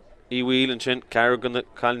clán í bhíl an sin ceir gona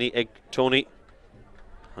cailní ag Tony.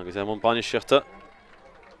 Agus an baine seachta.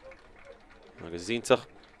 Agus zíntach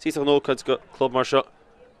tíach nócaid go club mar seo.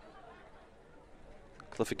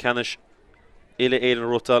 Cluiche Ceannais ile éireann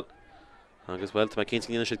rótal. Agus well tá cinnte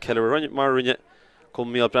níana siad ceile rinne mar rinne chun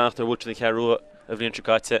míal Breathnach ar bhúte na ceirú a bhíonn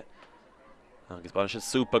trigáite. Agus bain sin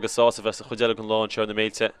súpa agus sása bheits a chuideile an láin seo na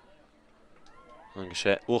Méilte. Agus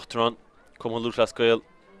sé Íochtar cum an lúthlas Gael.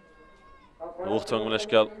 Íochtar leis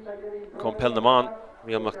gael chun Peil na man.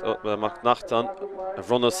 Míal Breathnach a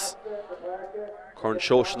bhronnas chun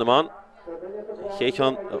seoise na man.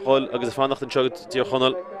 Chéichan a gháil agus a fannacht an seo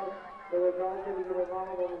díochonal.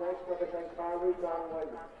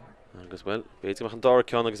 Agus well, béidir meach an dára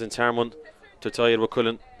ceann agus an tearmón tuatáir wa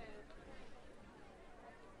cuileann.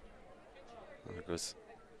 Agus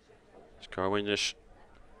Carhain leis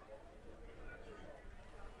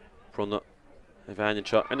brunna a bhein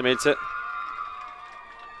seo ar na Méilte.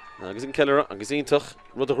 Agus an ceilire agus iontach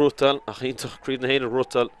rud a rútal ach iontach críd na héine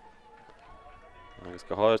rútal. Agus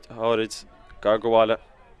go háid gar go bháile.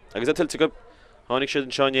 Agus an tiltte go tháinig siad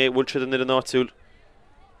an seáin é bhfuil siad an áitiúil.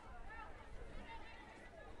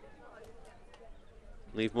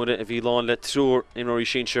 Níomh muide a bhí lán le trúr imróí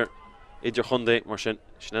sínsir idir chundé mar sin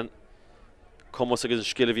sin commas agus an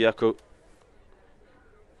sciile bhí acu.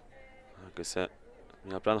 Agus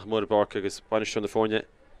míal Breathnach muide barca agus baine na fórne.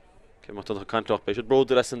 Cé má tunach cantlach béis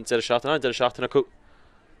bróda leis an deire seachtainna acu.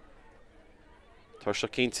 Tar se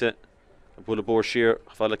cínte a bula bór siar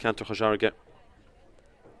a bhaile cantar chu searge.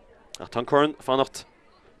 Ach tá corn fannacht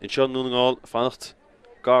in seo núnaáil fannacht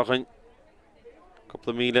garchain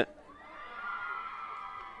coppla míle.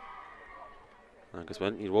 Agus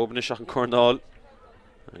well í bhóbanna seach an cornáil.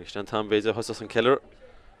 Agus den tam béidir thosas an ceilire.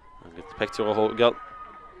 Agus pector a hógail.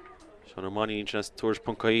 Sean ar maní sin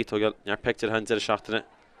tuairs.caí tógail near pector han deire seachtainna.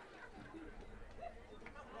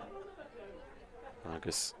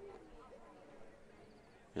 Agus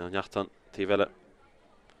neachtan tíbheile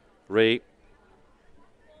ré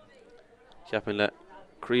ceapan le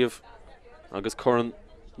críomh agus coran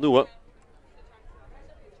nua.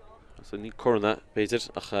 So ní corna béidir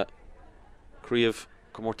ach críomh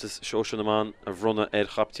Comórtas seoise na man a bhrunna ar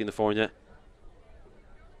chaptí na fórne.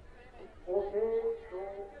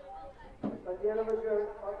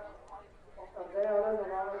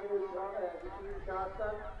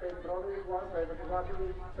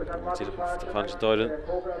 Fan dáilen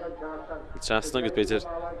Trasna agus béidir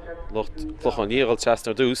locht clochan níogal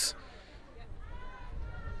Trasna dús.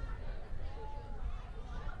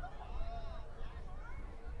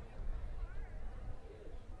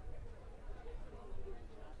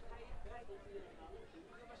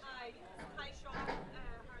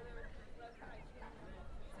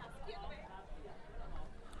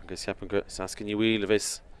 agus ceapan go sascin í bhíl a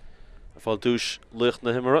bheits a fáil dúis lucht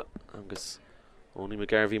na himara agus óní me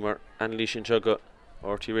garbhí mar anlí sin seo go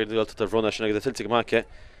ortí réidir Gaeltachta bhronna sin agus a tiltte go maice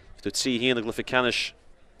tú trí híana a Cluiche Ceannais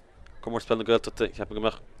Comórtas Peile na Gaeltachta ceapan go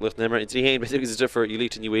meach lucht na himara in trí héin beth agus is differ í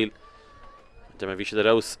líte ní bhíl de mar bhí sé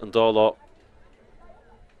arás an dá lá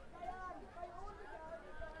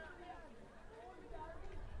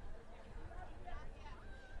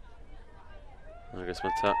agus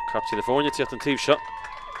man tá captí na fórne tíocht an tíb seo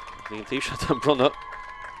ní an tíb seo an bronna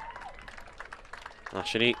a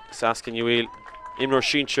sinní sascin ní bhíl imreoir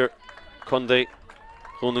sínsir chundé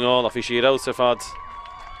chunaáil a bhí sé arás ar fad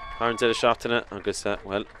Harn de seachtainna agus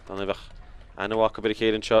well dan bheith anhacha bit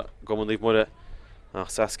chéan seo go an líomh muire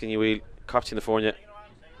ach sascin ní bhíl captí na fórne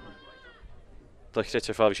Tráchtaire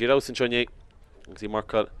ar fad bhí sé arás an seoné agus í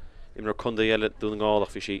marcail imreoir chundé eile dúnaáil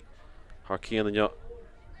a bhí sé th cían anneo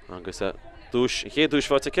agus dúis ché dúis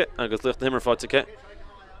fáitice agus lucht na himar fáitice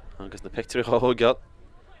agus na pictirí cháthógeal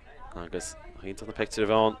agus hínta na pictirí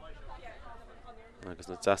bháin agus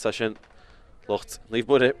na deasa sin lucht líomh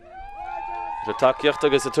muire le takeíocht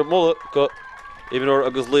agus a turmóla go imreoir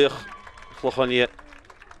agus líoch chlochaní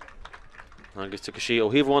agus tu sí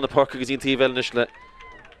ó híomháin na parc agus iontaí bheilnis le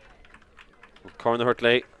corna hurt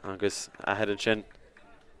lei agus ahead an sin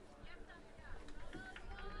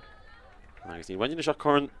agus ní bhaine seach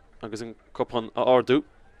corn agus an cupán a ardú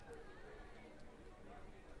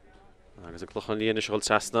agus a chlochaní is seáil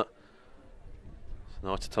teasna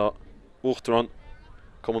náitetá Íochtar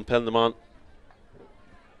Comórtas Peile na mBan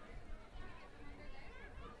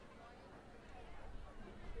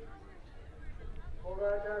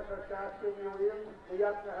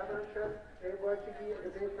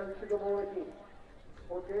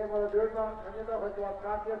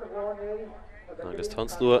agus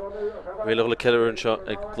tanslua réile le ceir an seo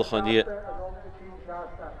ag chlochaní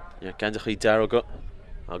Gaeltachta í dearaga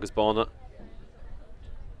agus bána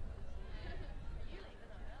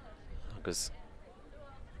agus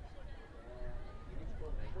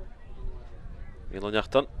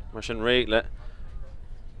Íochtar mar sin ré le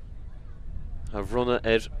a bhronna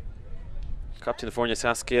ar captí na fórne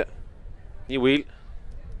sascia ní bhíl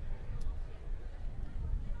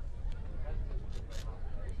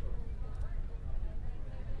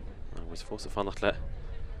agus fós a fannacht le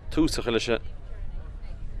túsach leis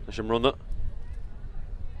an runna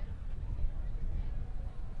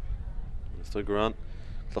Stoig go ran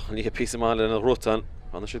chlochaní a pí máile na Rosann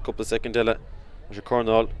anna siad cúpla second eile a sé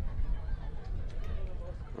cornáil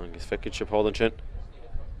agus feiceann sé pálan sin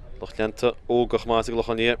Loch leanta ógach más a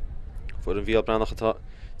chlochaní fuair an bhíal Breathnach atá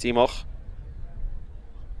tíach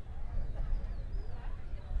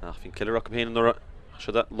ach bhín ciileach am héanaan nura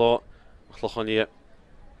se lá a chlochaní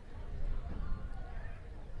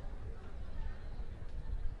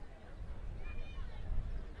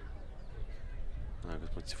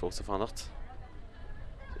agus muid fós a fannacht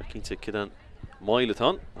cínte cidan máile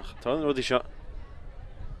tá ach tá an rudí seo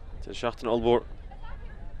te seachtain albór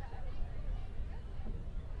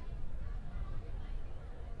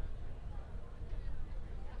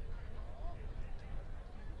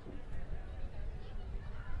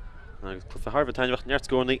agus Cluiche Harbh tainmhacht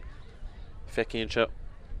neartcónaí feicíonn seo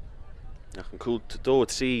ach an cúl dó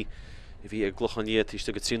trí I bhí ag gluchaní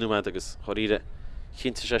tíiste go tríúid agus choíre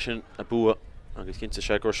cinnte sé sin a bua agus cinnte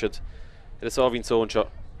sé gursiid is áhín só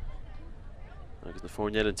anseo agus na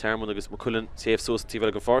fórneil an termún agus mo cuileann séomh sósatí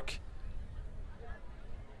bhile go farc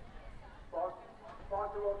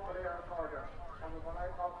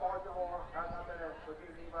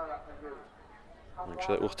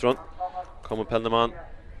se Íochtar Comórtas Peile na mBan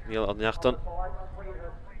míl an neachtan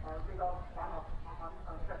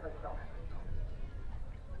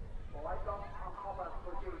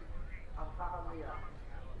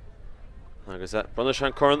agus brunne se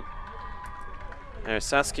an corn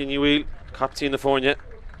sascin ní bhíl captí na fórne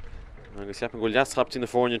agus ceapan go leas captí na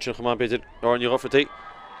fórne sin chumá beidir orní offertaí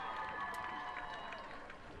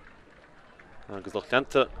agus loch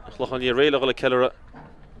leanta chlochaní réile go le ceile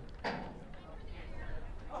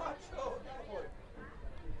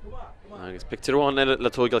agus pictiúháin eile le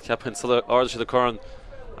tógáil ceapan sula áda se de corn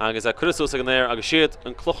agus a chuúsa an éir agus siad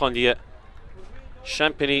an clochaní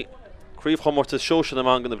champagní Críomh Comórtas Sóisear na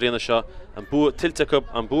mBan gan na bhríonna seo an bua tilteacub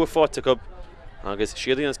an bua fáteacub agus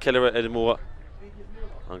siadaíon ceile ar mó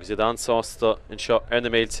agus iad ansásta in seo ar na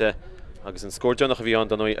Méilte agus an scóirdeannach a bhí an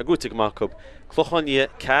don a gúte goachcub clochaní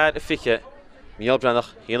cead a fiche míal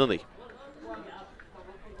Breathnach héanaí.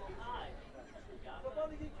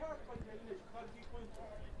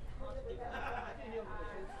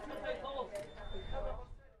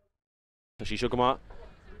 Tá sí seo go má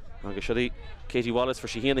agus sií Katie Wallace for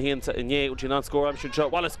she híana hínta inné ú an scór am sin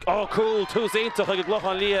Wallace cool 2-8 ag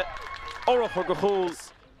glochan lia orach go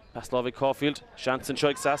chóls Paslavic Caulfield Shanson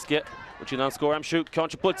Shoik Saskia ú an scór am siú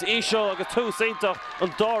Contra Putz Isho agus 2-8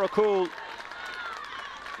 an Dara cool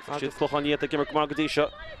agus glochan lia gimmer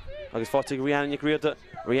Margadisha agus fátig Rihanna Griada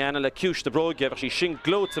Rihanna le Cúis de Broge ach sí sin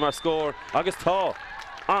glót mar scór agus tá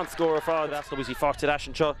an scór fád as was he farted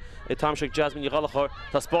ashin cho e tamshik Jasmine Galachar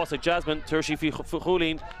ta Spórt Jasmine turshi fi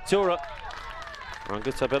Chulín Tura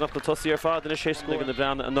agus ta ben up the tossy fád in a sé scór in the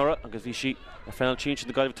Brown and Nora agus vi she a final change in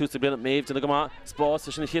the guy two been Maeve in the gama Spórt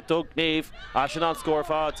sin hit dog Maeve ashin an scór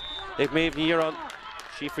fád ag Maeve ni on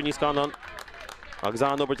she for níos gan on agus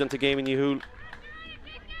an over into game in Yehul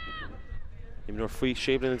im nor free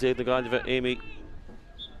shape in the guy of Amy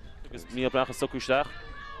agus Mia Bracha Sokushtach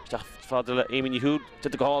Father Amy Yehul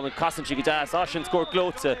did the goal and Cassin she gas Ashin scored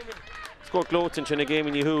Glóte in a game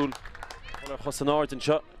in Yehul Rosann and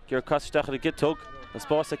shot Gear Castach at the get tug the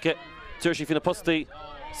Spórt kit Turshi fin a pusti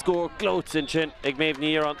score Glóte in chin ag Maeve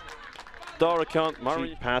near on Dara count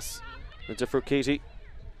Marin pass into for Katie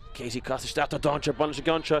Castach to Doncha Bunch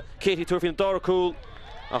Guncha Katie Turfin Dara cool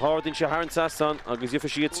a hard in Shaharan Sasson agus you for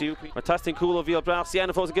she it's you a testing cool of your brass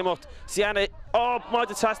Sienna falls game out Sienna my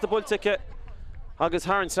test the bull ticket agus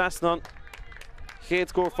Haran Sasnon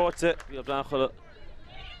Chéad scór fáte Bhí Breathnach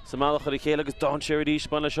Samalach ar chéile agus Don Sherry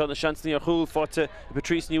spanna seo na seansní ar chúl fáte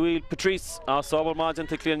Patrice Newell Patrice á sábal maidin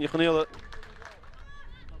te clíon Jochanéile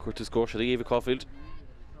Cuirta scór se Eva Caulfield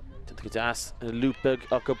Tinta go as Lúpeg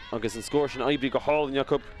agus an scór sin Ibrí go hall in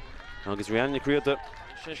Jacob agus Rihanna Griada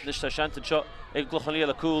Lista Shanton seo ag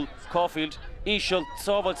Glochanéile cool Caulfield Íshill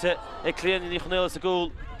sábalte ag clíon Jochanéile sa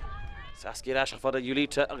gúl Saskia Ash fada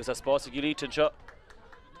Íochtar agus a Spórt Íochtar seo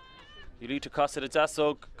Íochtar costed a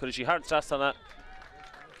dasog could she hard stress on that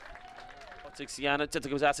Tosig Ceannais did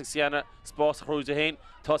go Tosig Ceannais Spórt cruise to hain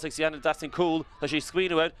Tosig Ceannais that's in cool that she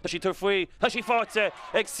screen away that she took free that she fought to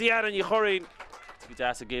Ceannais you hurrying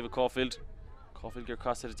Dasog gave a Caulfield gear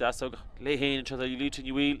costed a dasog lay hain each other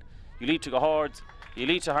Íochtar go hard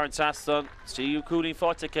Íochtar hard stress on see you cooling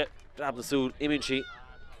fought to get grab the suit image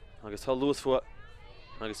agus tell Lewis for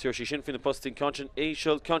agus here she sin fin the posting Concha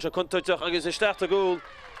Íshill Concha Kuntoch agus a start a goal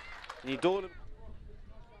ní dólam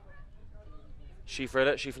sí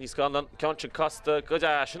Freda sí fin níos Scanlon Concha Costa good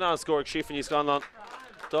sin an scór sí fin níos Scanlon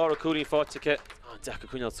Dara Cooley fáte decha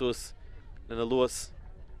cúneal suas lena Lewis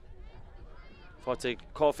fáte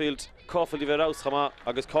Caulfield i bheith raus chama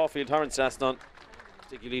agus Caulfield Haran Sasnon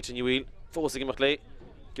dig Íochtar Newell fósig imach lei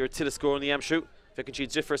gur tiile scór in the amshoot fecinn si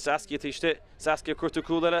differ Saskia tíiste Saskia cuirtú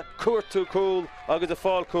cool agus a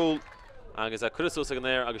fáil cool agus a cuirtú ag an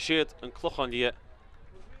air agus siad an clochan lia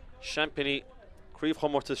Champagny Críomh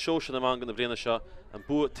Comórtas Sóisear na man gan na bhliaina seo an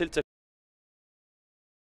bua tilte